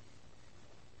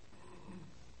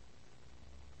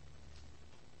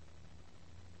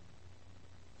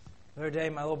 The other day,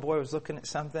 my little boy was looking at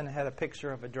something that had a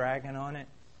picture of a dragon on it.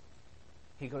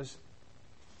 He goes,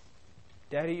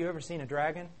 "Daddy, you ever seen a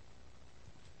dragon?"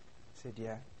 I said,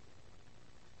 "Yeah."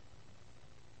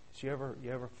 "So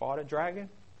you ever fought a dragon?"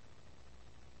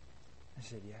 I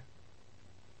said, "Yeah."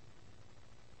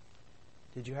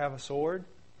 "Did you have a sword?"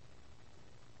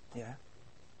 "Yeah."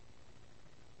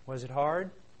 "Was it hard?"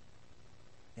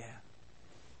 "Yeah."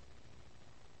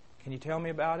 "Can you tell me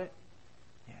about it?"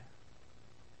 "Yeah."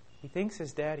 He thinks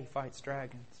his daddy fights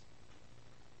dragons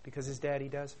because his daddy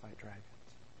does fight dragons.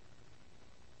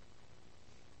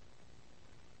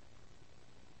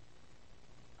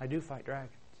 I do fight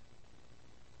dragons.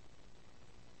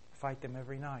 I fight them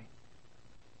every night.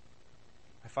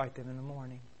 I fight them in the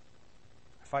morning.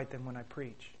 I fight them when I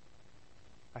preach.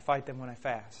 I fight them when I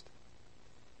fast.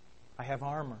 I have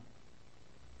armor.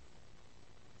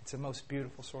 It's the most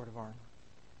beautiful sort of armor.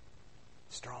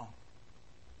 Strong.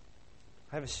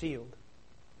 I have a shield.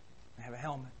 I have a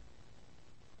helmet.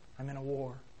 I'm in a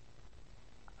war.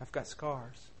 I've got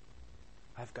scars.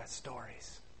 I've got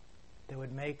stories that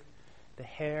would make the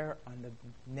hair on the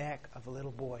neck of a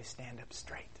little boy stand up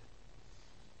straight.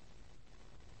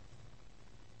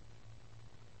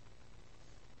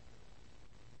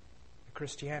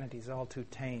 Christianity is all too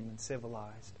tame and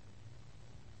civilized.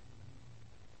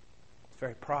 It's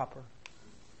very proper.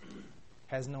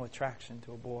 Has no attraction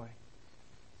to a boy.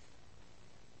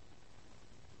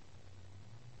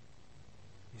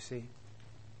 You see?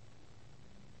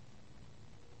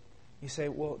 You say,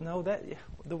 "Well, no, that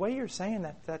the way you're saying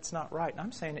that, that's not right." And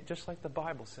I'm saying it just like the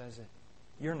Bible says it.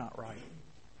 You're not right.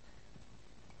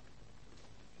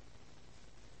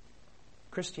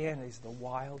 Christianity is the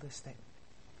wildest thing.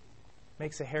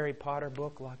 Makes a Harry Potter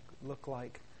book look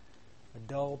like a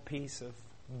dull piece of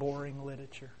boring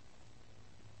literature.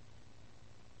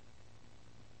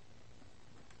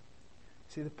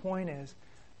 See, the point is,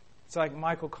 it's like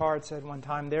Michael Card said one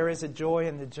time, there is a joy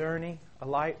in the journey, a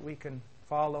light we can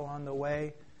follow on the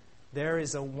way. There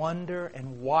is a wonder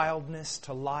and wildness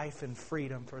to life and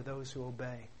freedom for those who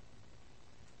obey.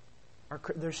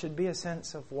 There should be a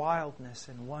sense of wildness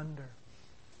and wonder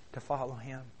to follow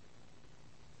Him.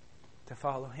 To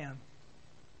follow Him.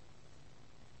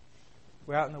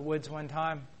 We're out in the woods one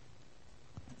time.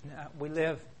 We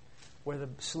live where the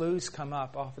sloughs come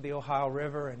up off of the Ohio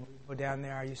River, and we go down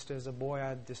there. I used to, as a boy,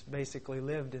 I just basically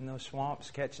lived in those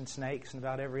swamps, catching snakes and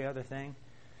about every other thing.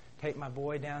 Take my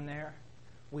boy down there.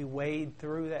 We wade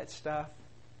through that stuff.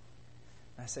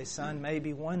 And I say, "Son,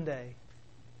 maybe one day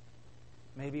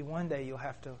you'll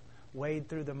have to wade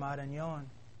through the Marañón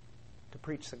to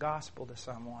preach the gospel to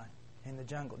someone in the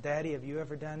jungle." "Daddy, have you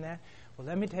ever done that?" "Well,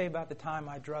 let me tell you about the time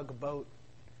I drug a boat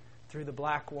through the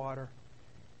Blackwater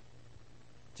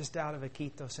just out of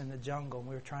Iquitos in the jungle, and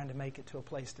we were trying to make it to a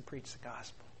place to preach the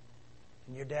gospel.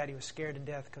 And your daddy was scared to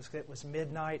death because it was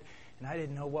midnight, and I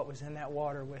didn't know what was in that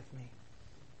water with me."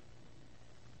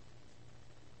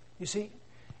 You see,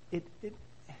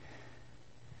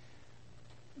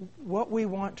 what we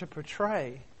want to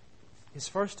portray is,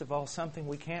 first of all, something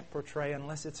we can't portray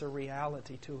unless it's a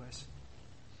reality to us.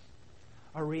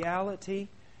 A reality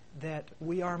that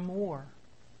we are more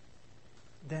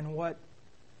than what...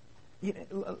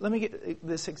 let me get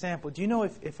this example. Do you know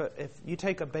if you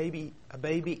take a baby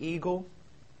eagle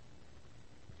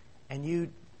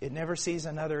and it never sees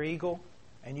another eagle,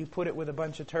 and you put it with a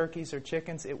bunch of turkeys or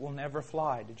chickens, it will never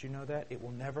fly. Did you know that? It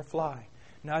will never fly.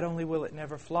 Not only will it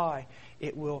never fly,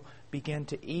 it will begin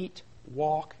to eat,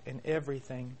 walk, and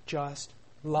everything just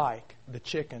like the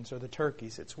chickens or the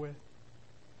turkeys it's with.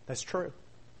 That's true.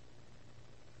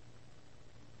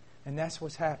 And that's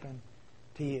what's happened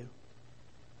to you.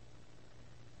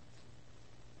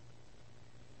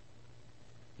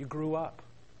 You grew up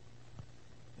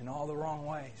in all the wrong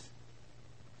ways.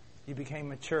 You became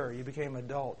mature. You became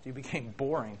adult. You became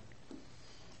boring.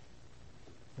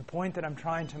 The point that I'm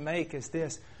trying to make is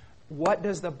this. what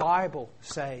does the Bible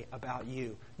say about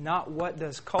you? Not what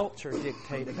does culture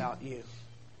dictate about you.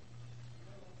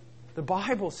 The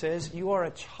Bible says you are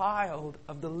a child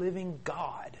of the living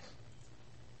God.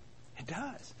 It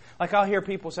does. Like I'll hear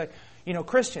people say,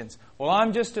 Christians, well,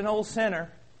 I'm just an old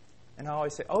sinner. And I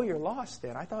always say, oh, you're lost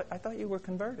then. I thought you were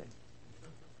converted.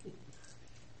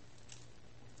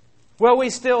 Well, we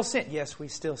still sin. Yes, we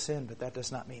still sin, but that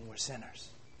does not mean we're sinners.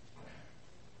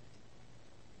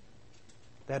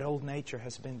 That old nature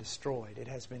has been destroyed. It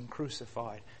has been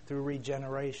crucified through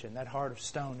regeneration. That heart of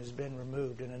stone has been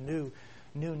removed and a new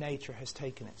nature has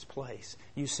taken its place.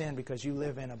 You sin because you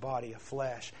live in a body of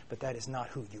flesh, but that is not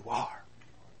who you are.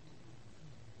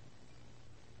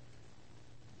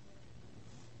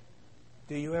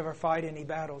 Do you ever fight any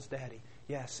battles, Daddy?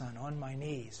 Yes, son, on my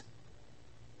knees.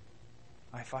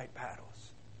 I fight battles.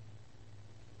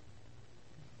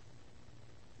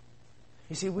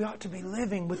 You see, we ought to be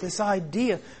living with this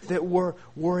idea that we're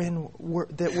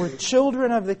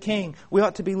children of the King. We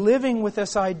ought to be living with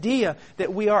this idea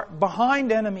that we are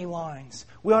behind enemy lines.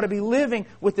 We ought to be living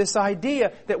with this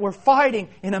idea that we're fighting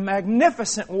in a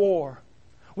magnificent war.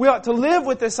 We ought to live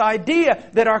with this idea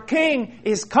that our King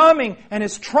is coming and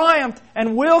has triumphed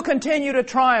and will continue to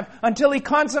triumph until He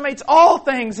consummates all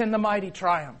things in the mighty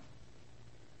triumph.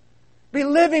 Be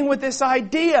living with this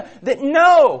idea that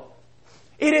no,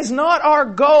 it is not our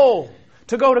goal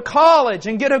to go to college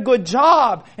and get a good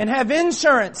job and have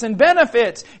insurance and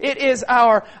benefits. It is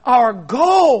our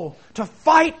goal to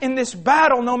fight in this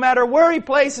battle no matter where He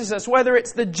places us, whether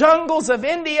it's the jungles of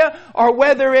India or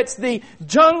whether it's the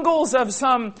jungles of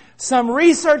some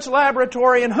research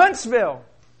laboratory in Huntsville.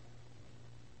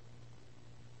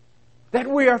 That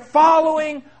we are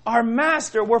following our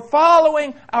Master. We're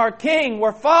following our King.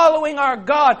 We're following our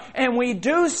God. And we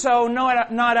do so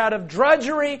not out of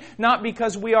drudgery, not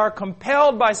because we are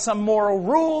compelled by some moral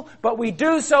rule, but we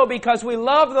do so because we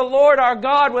love the Lord our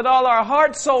God with all our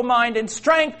heart, soul, mind, and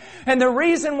strength. And the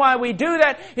reason why we do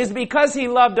that is because He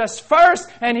loved us first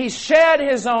and He shed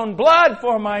His own blood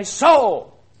for my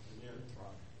soul.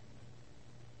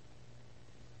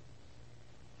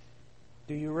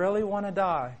 Do you really want to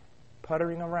die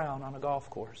puttering around on a golf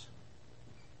course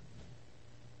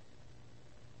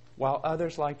while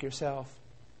others like yourself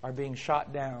are being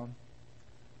shot down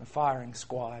in a firing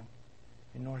squad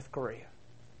in North Korea?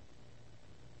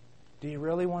 Do you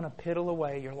really want to piddle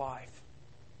away your life?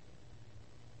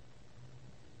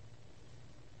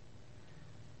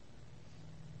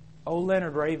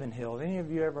 Leonard Ravenhill. Any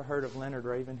of you ever heard of Leonard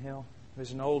Ravenhill? He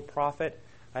was an old prophet.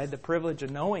 I had the privilege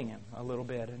of knowing him a little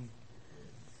bit, and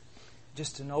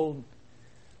just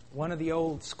one of the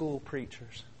old school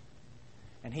preachers.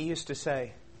 And he used to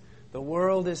say, the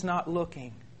world is not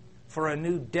looking for a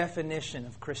new definition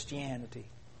of Christianity.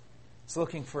 It's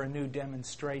looking for a new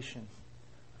demonstration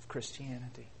of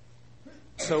Christianity.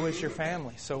 So is your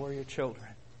family. So are your children.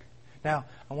 Now,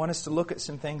 I want us to look at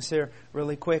some things here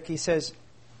really quick. He says,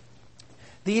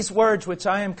 these words which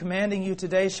I am commanding you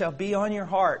today shall be on your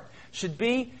heart, should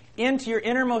be into your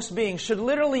innermost being, should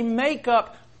literally make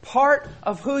up part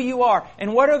of who you are.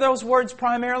 And what are those words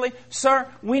primarily? Sir,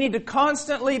 we need to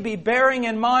constantly be bearing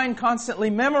in mind,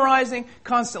 constantly memorizing,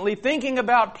 constantly thinking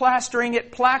about, plastering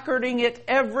it, placarding it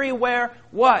everywhere.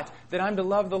 What? That I'm to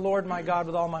love the Lord my God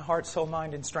with all my heart, soul,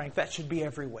 mind, and strength. That should be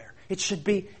everywhere. It should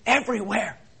be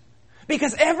everywhere.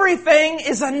 Because everything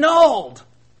is annulled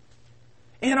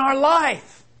in our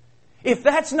life if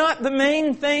that's not the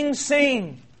main thing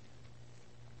seen.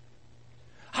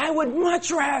 I would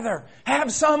much rather have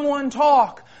someone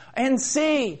talk and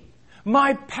see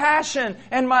my passion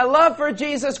and my love for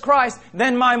Jesus Christ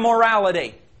than my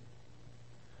morality.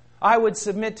 I would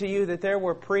submit to you that there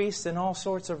were priests and all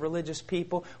sorts of religious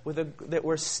people that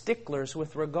were sticklers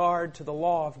with regard to the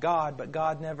law of God, but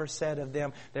God never said of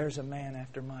them, there's a man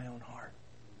after my own heart.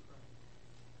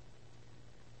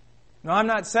 Now, I'm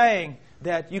not saying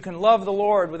that you can love the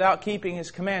Lord without keeping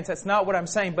His commands. That's not what I'm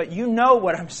saying, but you know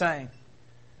what I'm saying.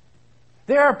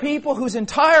 There are people whose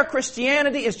entire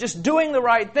Christianity is just doing the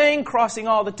right thing, crossing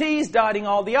all the T's, dotting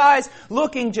all the I's,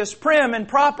 looking just prim and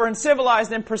proper and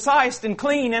civilized and precise and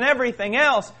clean and everything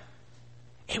else.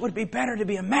 It would be better to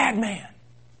be a madman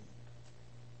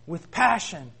with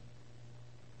passion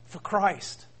for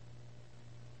Christ.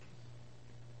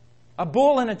 A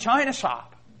bull in a china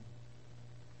shop,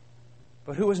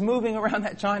 but who was moving around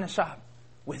that china shop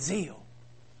with zeal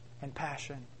and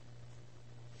passion.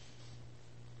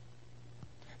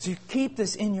 So you keep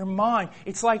this in your mind.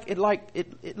 It's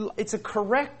it's a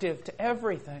corrective to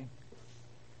everything.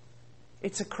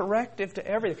 It's a corrective to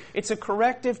everything. It's a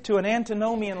corrective to an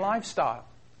antinomian lifestyle,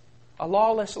 a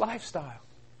lawless lifestyle.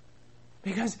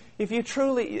 Because if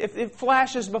it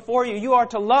flashes before you, you are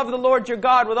to love the Lord your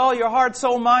God with all your heart,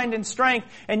 soul, mind, and strength,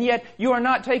 and yet you are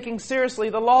not taking seriously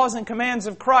the laws and commands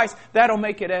of Christ, that'll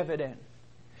make it evident.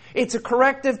 It's a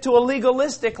corrective to a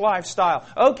legalistic lifestyle.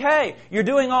 Okay, you're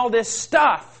doing all this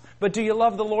stuff, but do you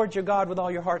love the Lord your God with all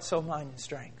your heart, soul, mind, and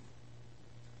strength?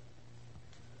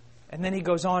 And then he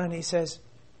goes on and he says,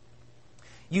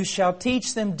 you shall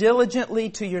teach them diligently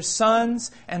to your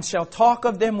sons, and shall talk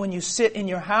of them when you sit in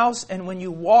your house, and when you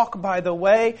walk by the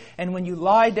way, and when you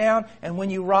lie down, and when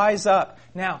you rise up.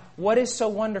 Now, what is so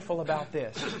wonderful about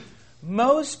this?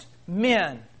 Most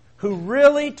men who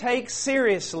really take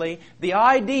seriously the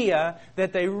idea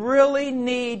that they really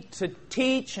need to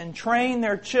teach and train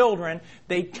their children,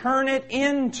 they turn it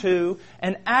into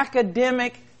an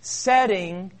academic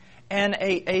setting and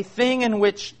a thing in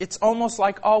which it's almost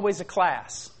like always a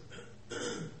class.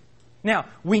 Now,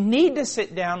 we need to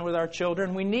sit down with our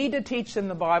children. We need to teach them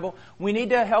the Bible. We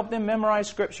need to help them memorize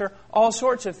Scripture, all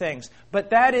sorts of things. But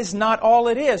that is not all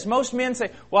it is. Most men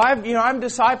say, well, I'm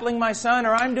discipling my son,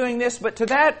 or I'm doing this. But to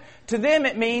them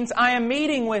it means I am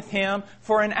meeting with him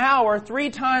for an hour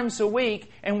 3 times a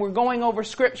week, and we're going over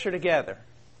Scripture together.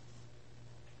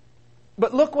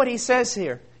 But look what he says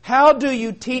here. How do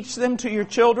you teach them to your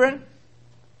children?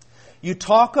 You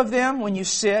talk of them when you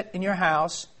sit in your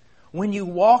house, when you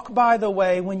walk by the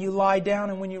way, when you lie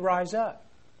down, and when you rise up.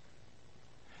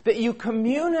 That you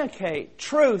communicate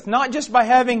truth, not just by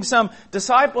having some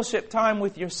discipleship time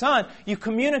with your son. You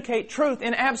communicate truth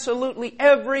in absolutely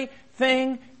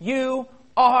everything you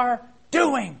are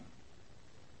doing.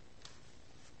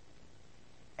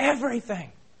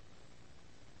 Everything.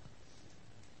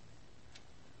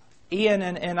 Ian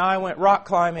and I went rock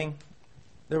climbing.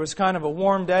 There was kind of a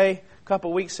warm day a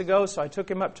couple weeks ago, so I took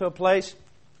him up to a place,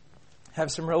 have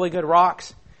some really good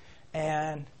rocks,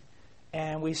 and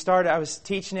we started. I was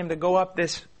teaching him to go up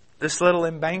this little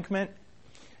embankment,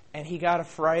 and he got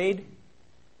afraid.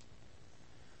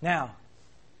 Now,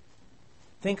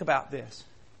 think about this.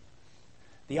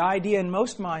 The idea in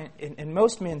most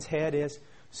men's head is,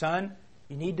 son,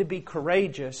 you need to be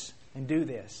courageous and do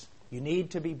this. You need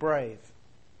to be brave.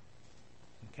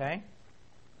 Okay?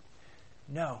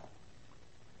 No.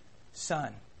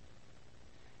 Son,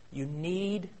 you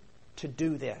need to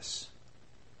do this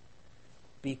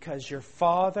because your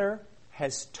father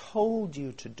has told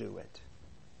you to do it.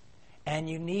 And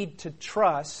you need to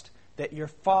trust that your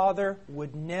father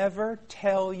would never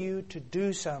tell you to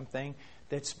do something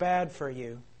that's bad for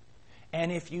you. And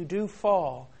if you do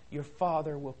fall, your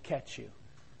father will catch you.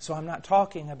 So I'm not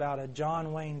talking about a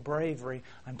John Wayne bravery.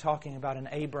 I'm talking about an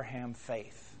Abraham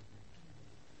faith.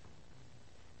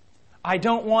 I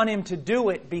don't want him to do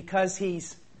it because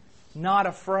he's not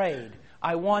afraid.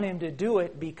 I want him to do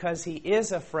it because he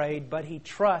is afraid, but he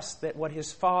trusts that what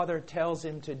his father tells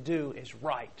him to do is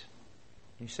right.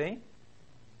 You see?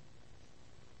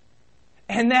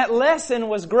 And that lesson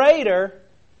was greater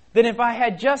than if I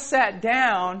had just sat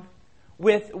down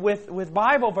with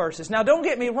Bible verses. Now, don't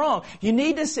get me wrong. You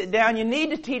need to sit down. You need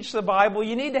to teach the Bible.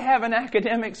 You need to have an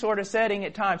academic sort of setting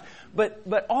at times.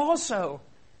 But also,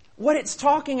 what it's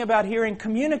talking about here in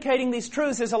communicating these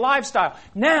truths is a lifestyle.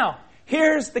 Now,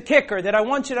 here's the kicker that I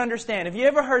want you to understand. Have you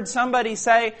ever heard somebody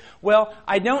say, well,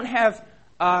 I don't have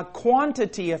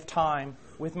quantity of time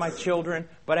with my children,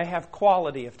 but I have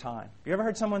quality of time? You ever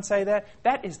heard someone say that?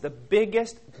 That is the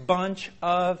biggest bunch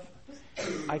of,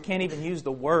 I can't even use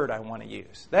the word I want to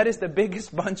use. That is the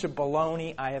biggest bunch of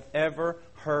baloney I have ever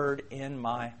heard in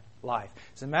my life.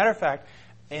 As a matter of fact,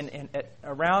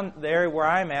 around the area where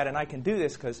I'm at, and I can do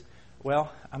this because,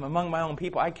 well, I'm among my own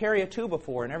people, I carry a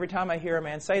 2x4, and every time I hear a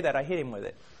man say that, I hit him with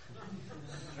it.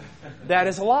 That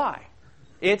is a lie.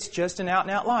 It's just an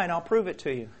out-and-out lie, and I'll prove it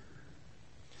to you.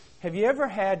 Have you ever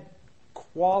had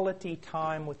quality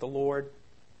time with the Lord?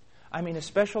 I mean, a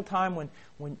special time when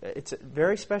it's a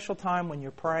very special time when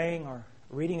you're praying or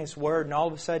reading His Word, and all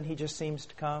of a sudden He just seems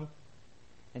to come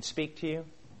and speak to you.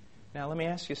 Now, let me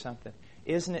ask you something.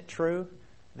 Isn't it true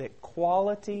that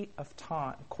quality of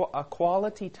time, a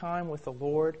quality time with the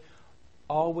Lord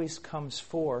always comes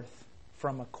forth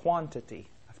from a quantity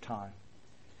of time?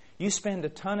 You spend a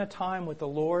ton of time with the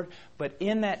Lord, but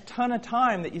in that ton of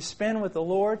time that you spend with the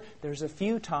Lord, there's a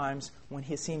few times when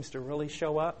He seems to really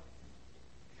show up.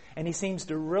 And He seems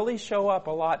to really show up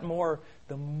a lot more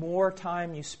the more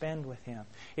time you spend with Him.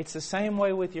 It's the same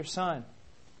way with your son.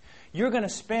 You're going to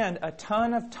spend a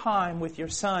ton of time with your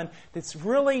son that's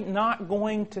really not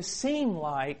going to seem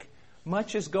like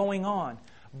much is going on.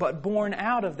 But born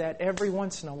out of that, every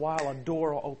once in a while, a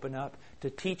door will open up to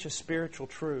teach a spiritual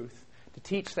truth, to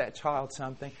teach that child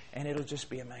something, and it'll just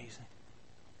be amazing.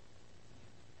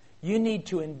 You need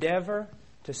to endeavor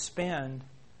to spend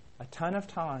a ton of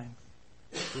time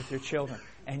with your children.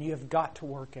 And you have got to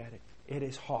work at it. It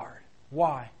is hard.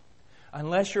 Why?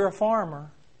 Unless you're a farmer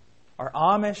or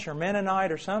Amish or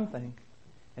Mennonite or something,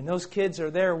 and those kids are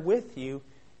there with you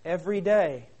every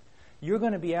day, you're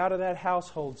going to be out of that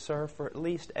household, sir, for at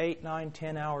least 8, 9,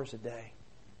 10 hours a day.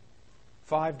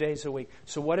 5 days a week.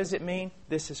 So what does it mean?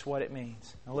 This is what it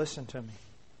means. Now listen to me.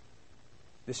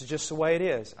 This is just the way it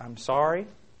is. I'm sorry.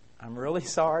 I'm really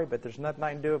sorry, but there's nothing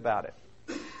I can do about it.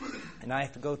 And I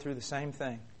have to go through the same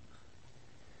thing.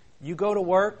 You go to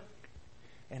work,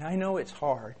 and I know it's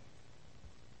hard.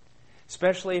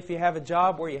 Especially if you have a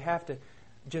job where you have to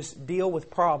just deal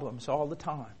with problems all the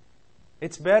time.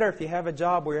 It's better if you have a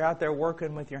job where you're out there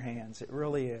working with your hands. It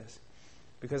really is.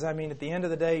 Because, I mean, at the end of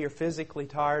the day, you're physically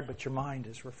tired, but your mind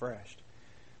is refreshed.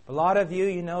 A lot of you,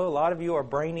 a lot of you are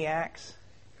brainiacs.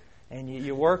 And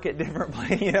you work at different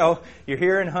places. You're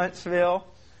here in Huntsville.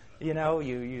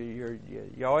 You're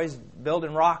always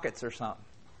building rockets or something.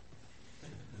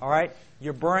 All right?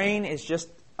 Your brain is just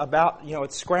about,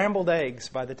 it's scrambled eggs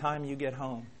by the time you get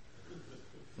home.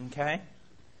 Okay?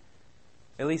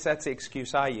 At least that's the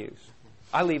excuse I use.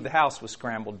 I leave the house with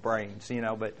scrambled brains,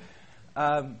 but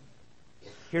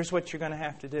here's what you're going to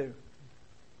have to do.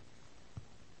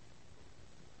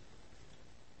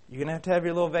 You're going to have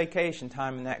your little vacation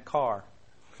time in that car.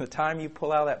 The time you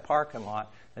pull out of that parking lot,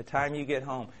 the time you get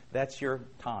home, that's your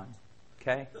time.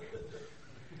 Okay?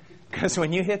 Because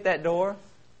when you hit that door,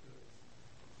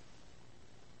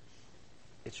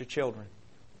 it's your children.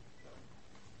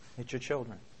 It's your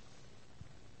children.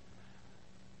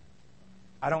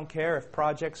 I don't care if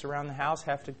projects around the house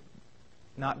have to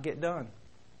not get done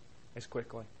as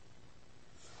quickly.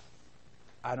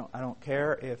 I don't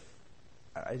care if...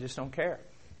 I just don't care.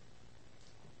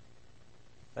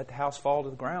 Let the house fall to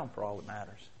the ground for all that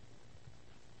matters.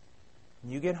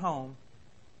 When you get home,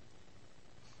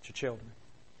 it's your children.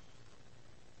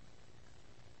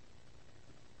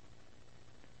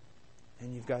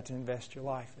 And you've got to invest your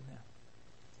life in them.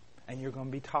 And you're going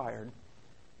to be tired.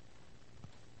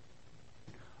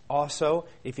 Also,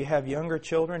 if you have younger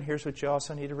children, here's what you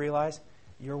also need to realize.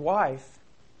 Your wife,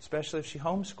 especially if she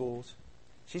homeschools,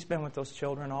 she's been with those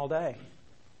children all day.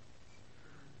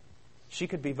 She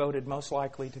could be voted most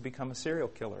likely to become a serial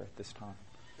killer at this time.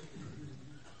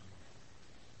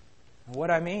 And what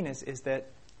I mean is that,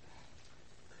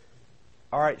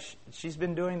 all right, she's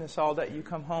been doing this all day. You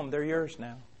come home, they're yours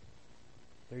now.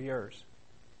 They're yours.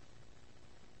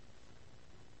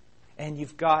 And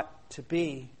you've got to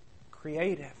be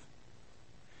creative.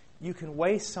 You can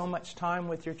waste so much time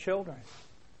with your children.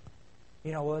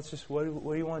 It's just, what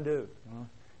do you want to do?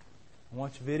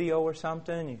 Watch video or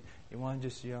something? You want to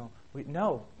just,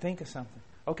 no, think of something.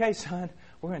 Okay, son,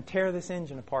 we're going to tear this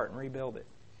engine apart and rebuild it.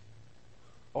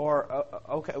 Or,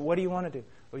 okay, what do you want to do?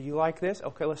 Well, you like this?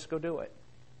 Okay, let's go do it.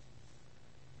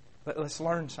 Let's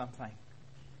learn something.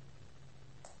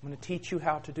 I'm going to teach you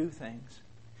how to do things.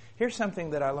 Here's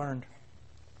something that I learned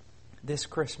this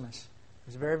Christmas. It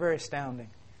was very, very astounding.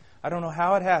 I don't know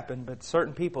how it happened, but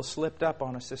certain people slipped up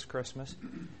on us this Christmas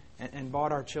and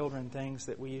bought our children things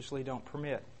that we usually don't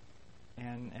permit.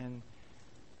 And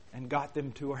got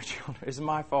them to our children. It's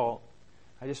my fault.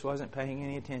 I just wasn't paying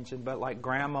any attention. But like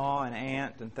grandma and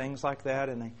aunt and things like that,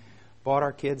 and they bought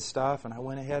our kids stuff, and I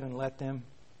went ahead and let them.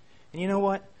 And you know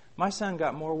what? My son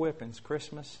got more whippings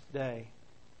Christmas Day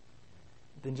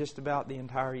than just about the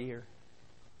entire year.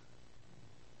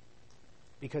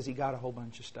 Because he got a whole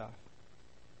bunch of stuff.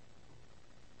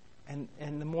 And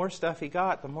the more stuff he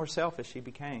got, the more selfish he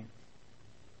became.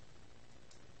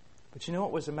 But you know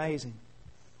what was amazing?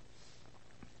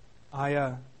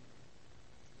 I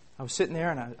was sitting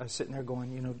there, and I was sitting there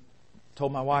going,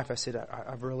 told my wife, I said,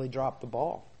 I've really dropped the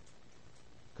ball.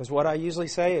 Because what I usually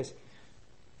say is,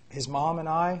 his mom and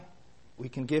I, we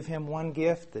can give him one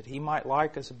gift that he might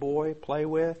like as a boy, play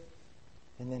with,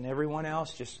 and then everyone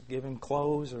else just give him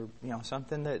clothes or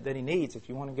something that he needs if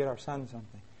you want to get our son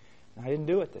something. And I didn't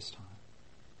do it this time.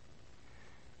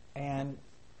 And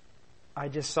I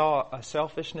just saw a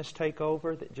selfishness take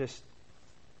over that it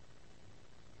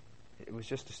was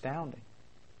just astounding.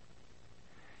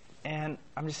 And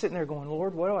I'm just sitting there going,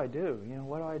 Lord, what do I do?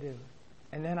 What do I do?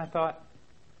 And then I thought,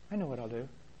 I know what I'll do.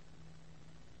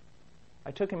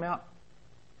 I took him out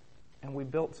and we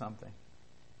built something.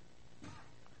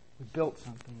 We built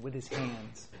something with his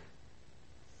hands.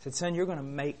 I said, son, you're going to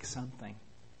make something.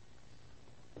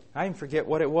 I didn't forget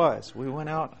what it was. We went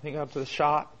out, I think out to the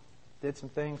shop, did some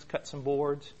things, cut some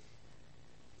boards,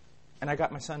 and I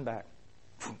got my son back.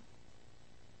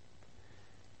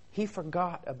 He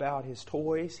forgot about his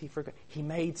toys. He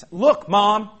made some. Look,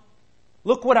 Mom,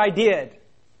 Look what I did.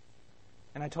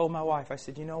 And I told my wife, I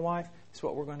said, you know, wife, this is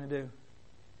what we're going to do.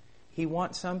 He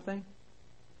wants something.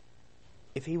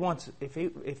 If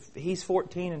he's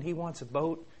 14 and he wants a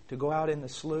boat to go out in the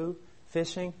slough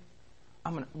fishing,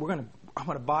 I'm going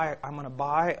to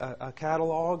buy a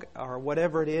catalog or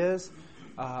whatever it is,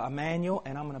 a manual,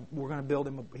 and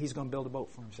he's going to build a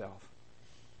boat for himself.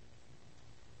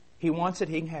 He wants it,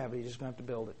 he can have it. He's just going to have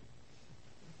to build it.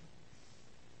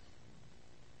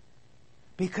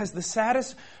 Because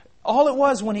all it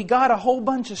was when he got a whole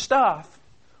bunch of stuff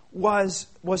was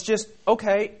just,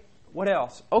 okay, what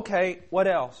else? Okay, what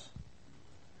else?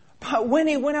 But when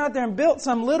he went out there and built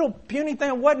some little puny thing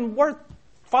that wasn't worth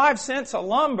 5 cents of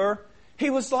lumber, he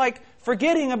was like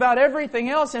forgetting about everything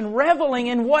else and reveling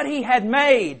in what he had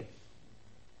made.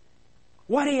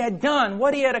 What he had done,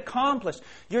 what he had accomplished.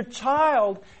 Your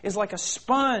child is like a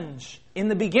sponge in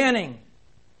the beginning.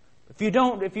 If you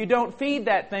don't feed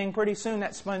that thing, pretty soon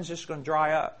that sponge is just going to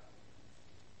dry up.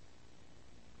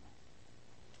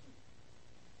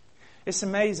 It's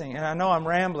amazing, and I know I'm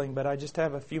rambling, but I just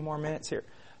have a few more minutes here.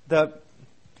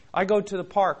 I go to the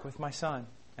park with my son,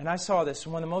 and I saw this.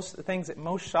 One of the things that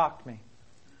most shocked me.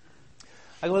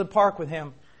 I go to the park with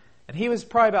him, and he was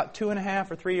probably about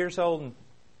 2.5 or 3 years old, and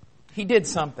he did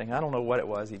something. I don't know what it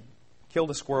was. He killed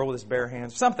a squirrel with his bare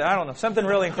hands. Something, I don't know. Something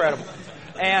really incredible.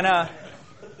 And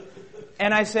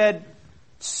I said,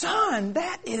 son,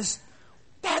 that is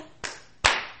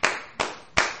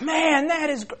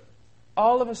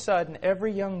all of a sudden,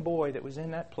 every young boy that was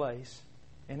in that place,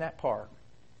 in that park,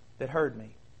 that heard me,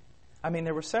 I mean,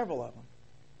 there were several of them,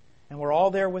 and we're all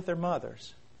there with their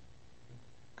mothers,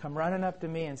 come running up to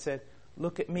me and said,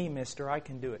 look at me, mister, I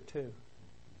can do it too.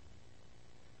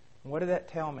 What did that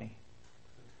tell me?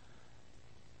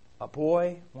 A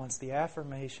boy wants the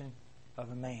affirmation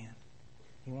of a man.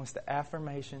 He wants the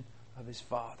affirmation of his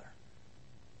father.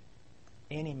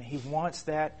 He wants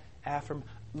that affirmation.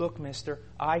 Look, mister,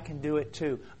 I can do it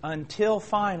too. Until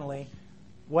finally,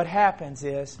 what happens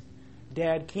is,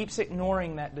 Dad keeps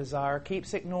ignoring that desire,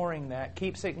 keeps ignoring that,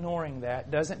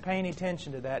 doesn't pay any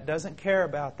attention to that, doesn't care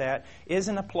about that,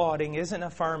 isn't applauding, isn't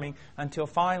affirming, until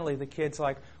finally the kid's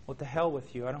like, what the hell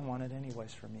with you? I don't want it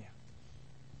anyways from you.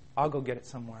 I'll go get it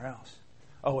somewhere else.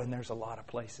 Oh, and there's a lot of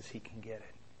places he can get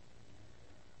it.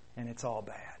 And it's all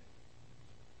bad.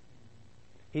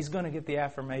 He's going to get the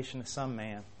affirmation of some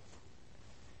man.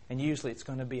 And usually it's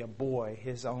going to be a boy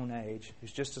his own age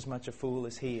who's just as much a fool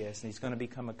as he is. And he's going to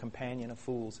become a companion of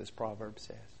fools, as Proverbs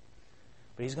says.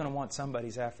 But he's going to want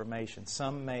somebody's affirmation,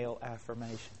 some male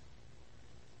affirmation.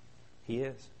 He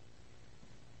is.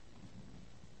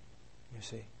 You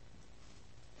see.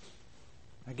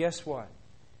 Now guess what?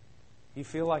 You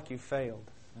feel like you failed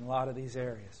in a lot of these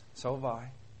areas. So have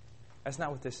I. That's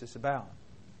not what this is about.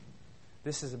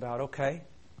 This is about, okay,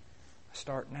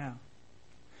 start now.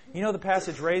 You know the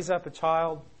passage, raise up a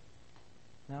child?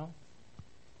 No?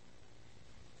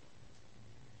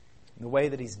 The way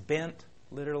that he's bent,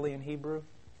 literally in Hebrew.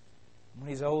 When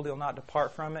he's old, he'll not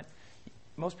depart from it.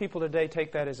 Most people today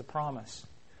take that as a promise.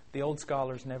 The old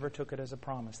scholars never took it as a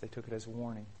promise. They took it as a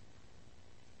warning.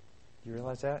 Do you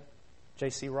realize that?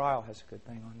 J.C. Ryle has a good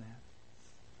thing on that.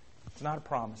 It's not a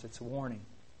promise, it's a warning.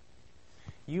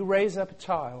 You raise up a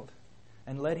child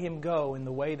and let him go in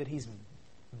the way that he's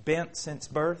bent since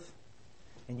birth,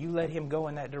 and you let him go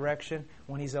in that direction,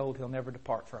 when he's old, he'll never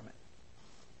depart from it.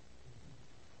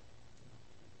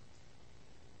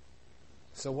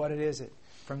 So what is it?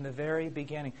 From the very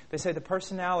beginning. They say the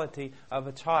personality of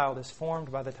a child is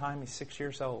formed by the time he's 6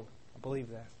 years old. I believe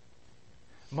that.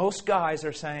 Most guys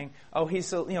are saying, oh,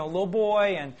 he's a little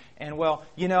boy, and well,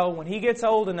 when he gets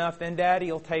old enough, then Daddy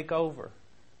will take over.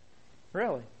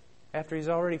 Really? After he's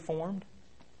already formed?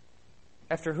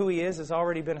 After who he is has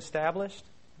already been established?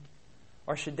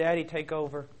 Or should Daddy take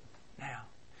over now?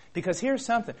 Because here's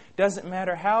something. Doesn't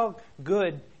matter how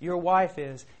good your wife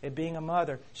is at being a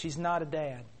mother, she's not a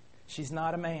dad. She's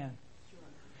not a man.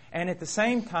 And at the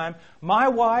same time, my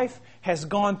wife has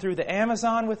gone through the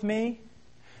Amazon with me.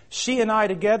 She and I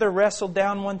together wrestled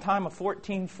down one time a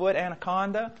 14-foot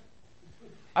anaconda.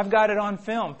 I've got it on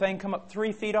film. Thing come up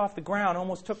 3 feet off the ground,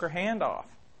 almost took her hand off.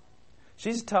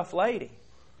 She's a tough lady.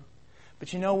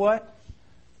 But you know what?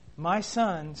 My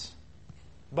sons,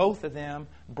 both of them,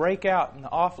 break out in the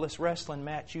awfulest wrestling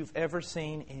match you've ever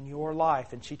seen in your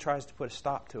life. And she tries to put a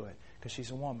stop to it because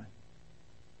she's a woman.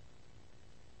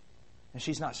 And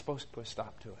she's not supposed to put a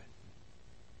stop to it.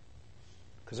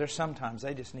 Because there's sometimes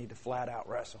they just need to flat out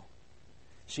wrestle.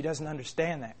 She doesn't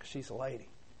understand that because she's a lady.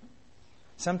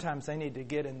 Sometimes they need to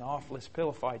get in the awfulest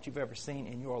pillow fight you've ever seen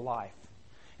in your life.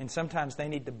 And sometimes they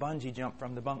need to bungee jump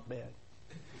from the bunk bed.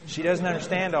 She doesn't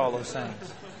understand all those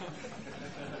things.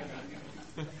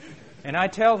 And I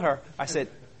tell her, I said,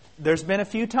 there's been a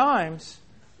few times,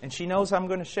 and she knows I'm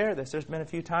going to share this, there's been a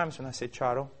few times when I said,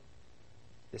 Charo,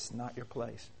 this is not your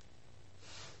place.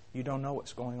 You don't know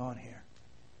what's going on here.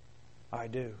 I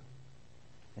do.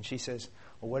 And she says,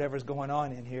 well, whatever's going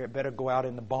on in here, it better go out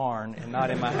in the barn and not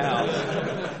in my house.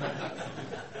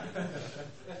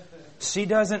 She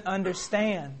doesn't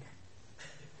understand.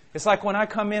 It's like when I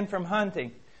come in from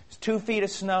hunting. It's 2 feet of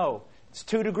snow. It's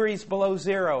 2 degrees below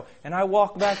zero. And I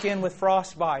walk back in with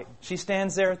frostbite. She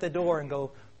stands there at the door and goes,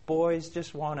 boys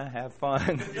just want to have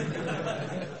fun.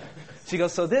 She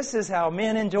goes, so this is how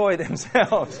men enjoy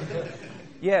themselves.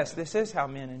 Yes, this is how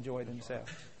men enjoy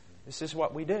themselves. This is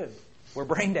what we do. We're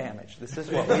brain damaged. This is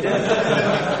what we do.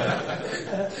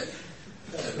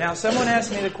 Now, someone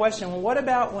asked me the question, well, what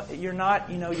about you're not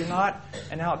an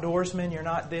outdoorsman, you're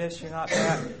not this, you're not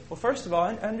that. Well, first of all,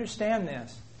 understand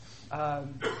this.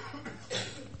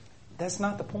 That's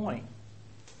not the point.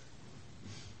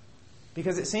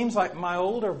 Because it seems like my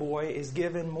older boy is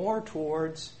given more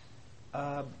towards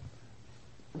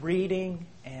reading,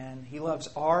 and he loves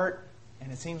art,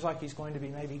 and it seems like he's going to be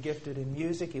maybe gifted in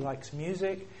music. He likes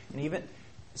music. And even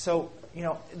so,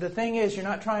 the thing is, you're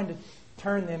not trying to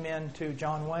turn them into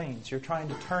John Waynes. You're trying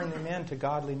to turn them into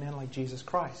godly men like Jesus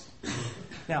Christ.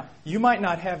 Now, you might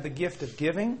not have the gift of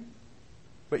giving,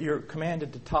 but you're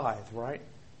commanded to tithe, right?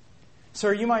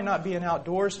 Sir, you might not be an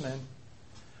outdoorsman,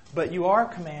 but you are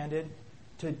commanded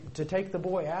to take the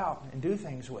boy out and do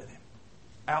things with him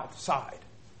outside.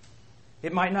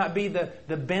 It might not be the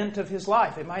bent of his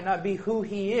life. It might not be who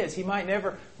he is. He might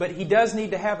never, but he does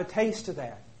need to have a taste of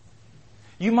that.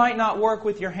 You might not work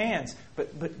with your hands,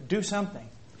 but do something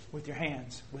with your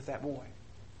hands with that boy.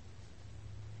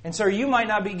 And so you might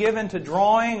not be given to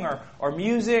drawing or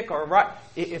music or write.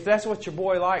 If that's what your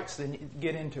boy likes, then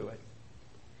get into it.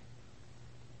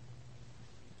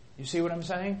 You see what I'm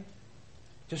saying?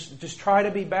 Just try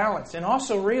to be balanced. And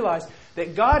also realize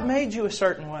that God made you a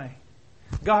certain way.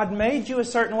 God made you a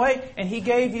certain way, and He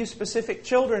gave you specific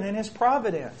children in His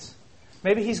providence.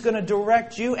 Maybe He's going to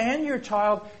direct you and your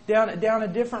child down a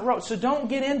different road. So don't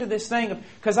get into this thing.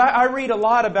 Because I read a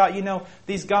lot about,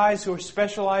 these guys who are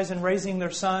specialized in raising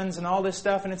their sons and all this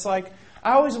stuff. And it's like,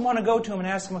 I always want to go to them and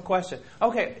ask them a question.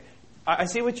 Okay, I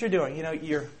see what you're doing.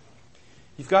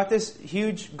 You've got this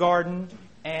huge garden,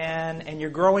 and you're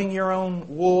growing your own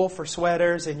wool for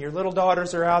sweaters, and your little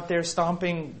daughters are out there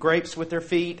stomping grapes with their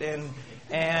feet.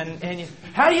 And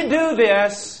how do you do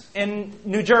this in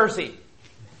New Jersey?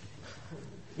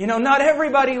 Not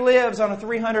everybody lives on a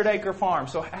 300-acre farm.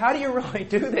 So how do you really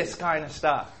do this kind of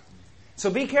stuff? So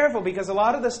be careful, because a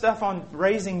lot of the stuff on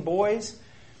raising boys,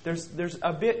 there's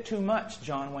a bit too much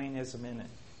John Wayneism in it.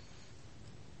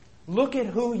 Look at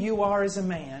who you are as a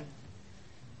man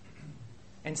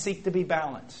and seek to be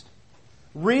balanced.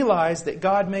 Realize that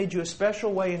God made you a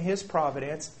special way in His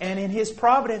providence, and in His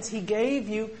providence He gave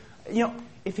you,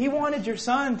 if He wanted your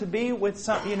son to be with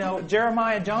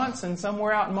Jeremiah Johnson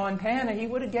somewhere out in Montana, He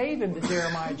would have gave him to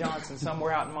Jeremiah Johnson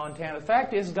somewhere out in Montana. The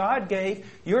fact is, God gave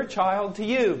your child to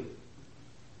you.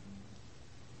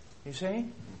 You see?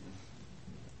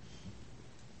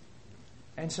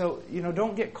 And so,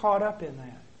 don't get caught up in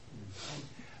that.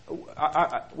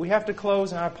 We have to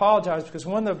close, and I apologize, because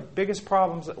one of the biggest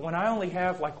problems, when I only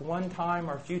have like one time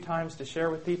or a few times to share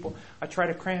with people, I try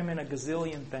to cram in a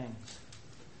gazillion things.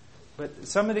 But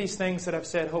some of these things that I've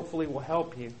said hopefully will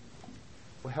help you.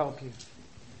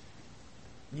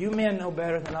 You men know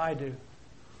better than I do.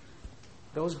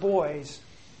 Those boys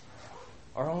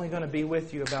are only going to be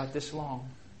with you about this long.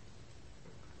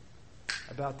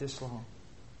 About this long.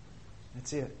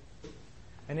 That's it.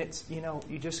 And it's,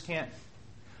 you just can't.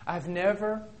 I've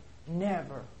never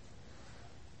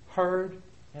heard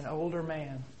an older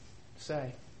man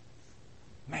say,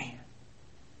 man,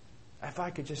 if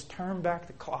I could just turn back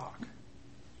the clock.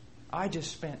 I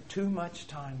just spent too much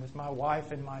time with my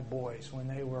wife and my boys when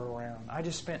they were around.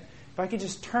 If I could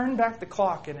just turn back the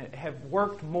clock and have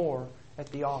worked more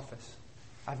at the office.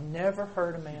 I've never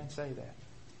heard a man say that.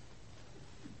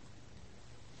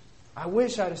 I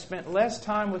wish I'd have spent less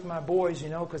time with my boys,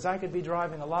 because I could be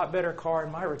driving a lot better car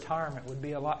and my retirement would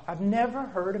be a lot. I've never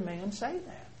heard a man say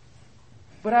that.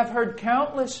 But I've heard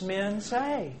countless men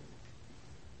say,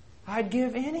 I'd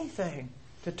give anything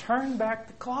to turn back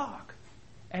the clock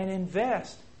and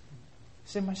invest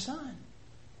in my son.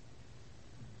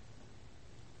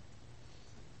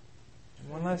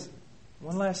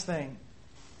 One last thing.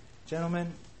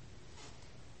 Gentlemen,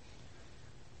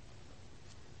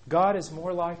 God is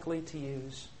more likely to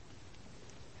use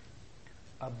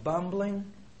a bumbling,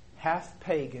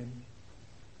 half-pagan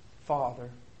father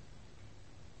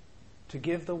to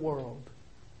give the world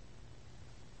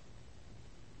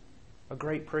a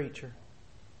great preacher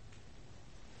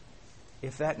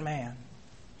if that man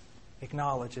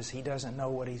acknowledges he doesn't know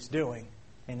what he's doing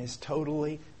and is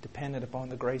totally dependent upon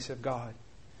the grace of God,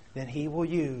 then he will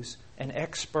use an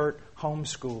expert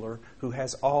homeschooler who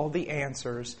has all the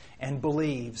answers and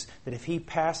believes that if he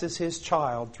passes his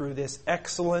child through this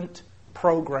excellent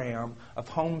program of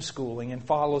homeschooling and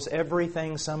follows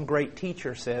everything some great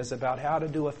teacher says about how to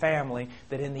do a family,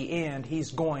 that in the end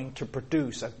he's going to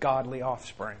produce a godly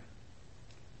offspring.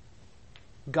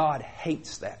 God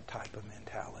hates that type of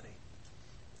mentality.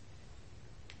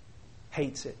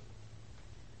 Hates it.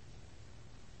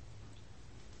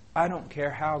 I don't care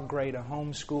how great a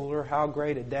homeschooler, how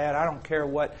great a dad, I don't care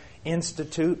what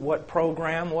institute, what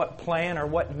program, what plan, or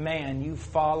what man you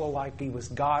follow like he was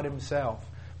God Himself.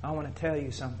 I want to tell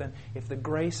you something. If the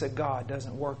grace of God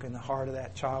doesn't work in the heart of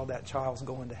that child's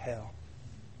going to hell.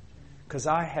 Because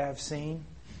I have seen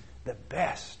the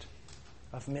best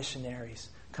of missionaries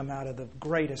come out of the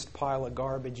greatest pile of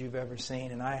garbage you've ever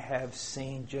seen, and I have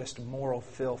seen just moral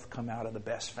filth come out of the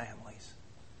best families.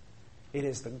 It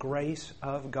is the grace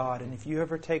of God. And if you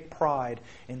ever take pride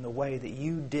in the way that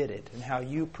you did it and how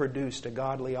you produced a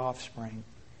godly offspring,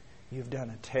 you've done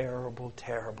a terrible,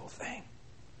 terrible thing.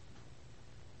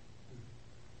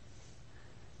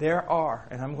 There are,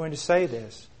 and I'm going to say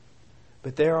this,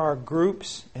 but there are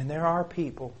groups and there are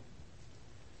people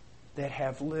that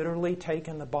have literally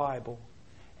taken the Bible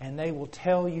and they will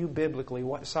tell you biblically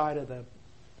what side of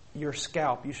your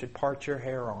scalp you should part your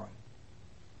hair on.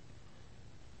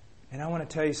 And I want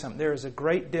to tell you something. There is a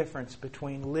great difference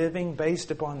between living based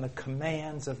upon the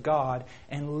commands of God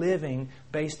and living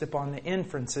based upon the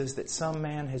inferences that some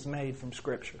man has made from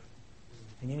Scripture.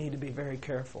 And you need to be very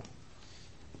careful.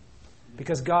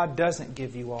 Because God doesn't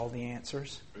give you all the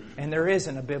answers. And there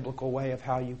isn't a biblical way of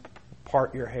how you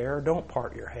part your hair or don't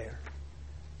part your hair.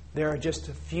 There are just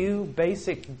a few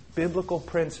basic biblical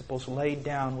principles laid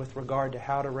down with regard to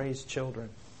how to raise children.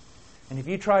 And if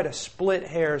you try to split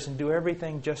hairs and do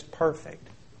everything just perfect,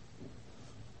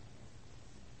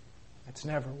 that's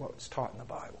never what's taught in the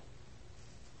Bible.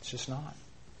 It's just not.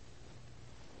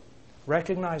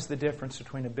 Recognize the difference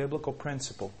between a biblical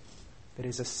principle that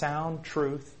is a sound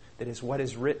truth, that is what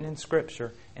is written in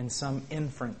Scripture, and some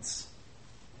inference.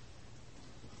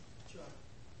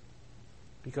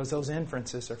 Because those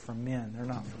inferences are from men, they're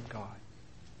not from God.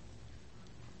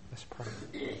 Let's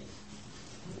pray.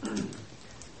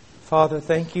 Father,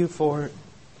 thank you for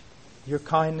your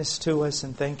kindness to us,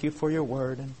 and thank you for your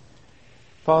word. And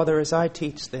Father, as I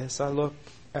teach this, I look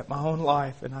at my own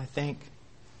life and I think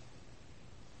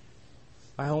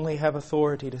I only have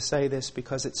authority to say this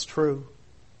because it's true.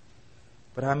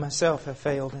 But I myself have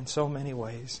failed in so many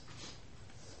ways.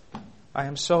 I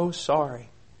am so sorry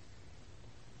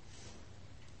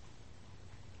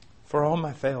for all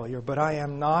my failure, but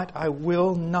I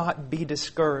will not be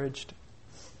discouraged,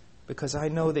 because I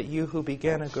know that you who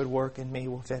began a good work in me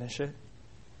will finish it.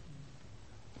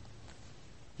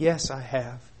 Yes, I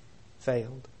have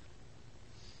failed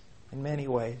in many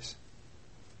ways.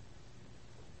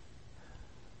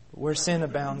 But where sin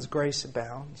abounds, grace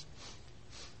abounds.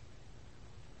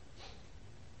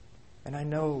 And I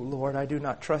know, Lord, I do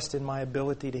not trust in my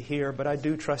ability to hear, but I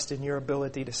do trust in your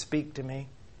ability to speak to me.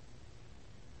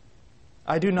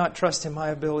 I do not trust in my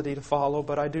ability to follow,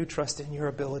 but I do trust in your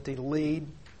ability to lead.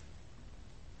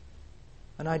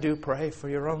 And I do pray for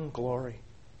your own glory.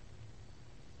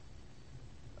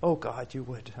 Oh God, you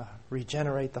would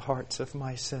regenerate the hearts of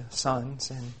my sons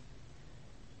and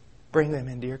bring them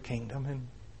into your kingdom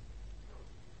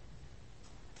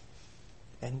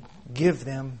and give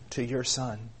them to your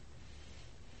Son.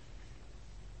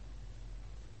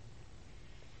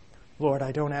 Lord,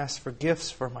 I don't ask for gifts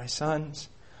for my sons.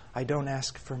 I don't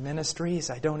ask for ministries.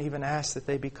 I don't even ask that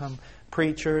they become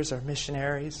preachers or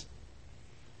missionaries.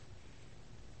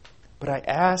 But I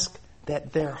ask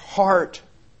that their heart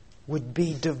would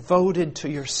be devoted to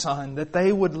your Son, that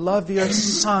they would love your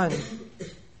Son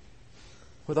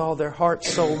with all their heart,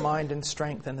 soul, mind, and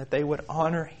strength, and that they would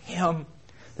honor Him,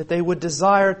 that they would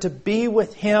desire to be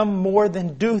with Him more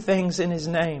than do things in His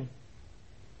name,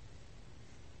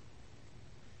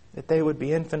 that they would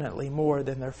be infinitely more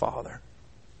than their Father.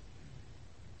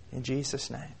 In Jesus'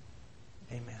 name,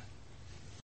 amen.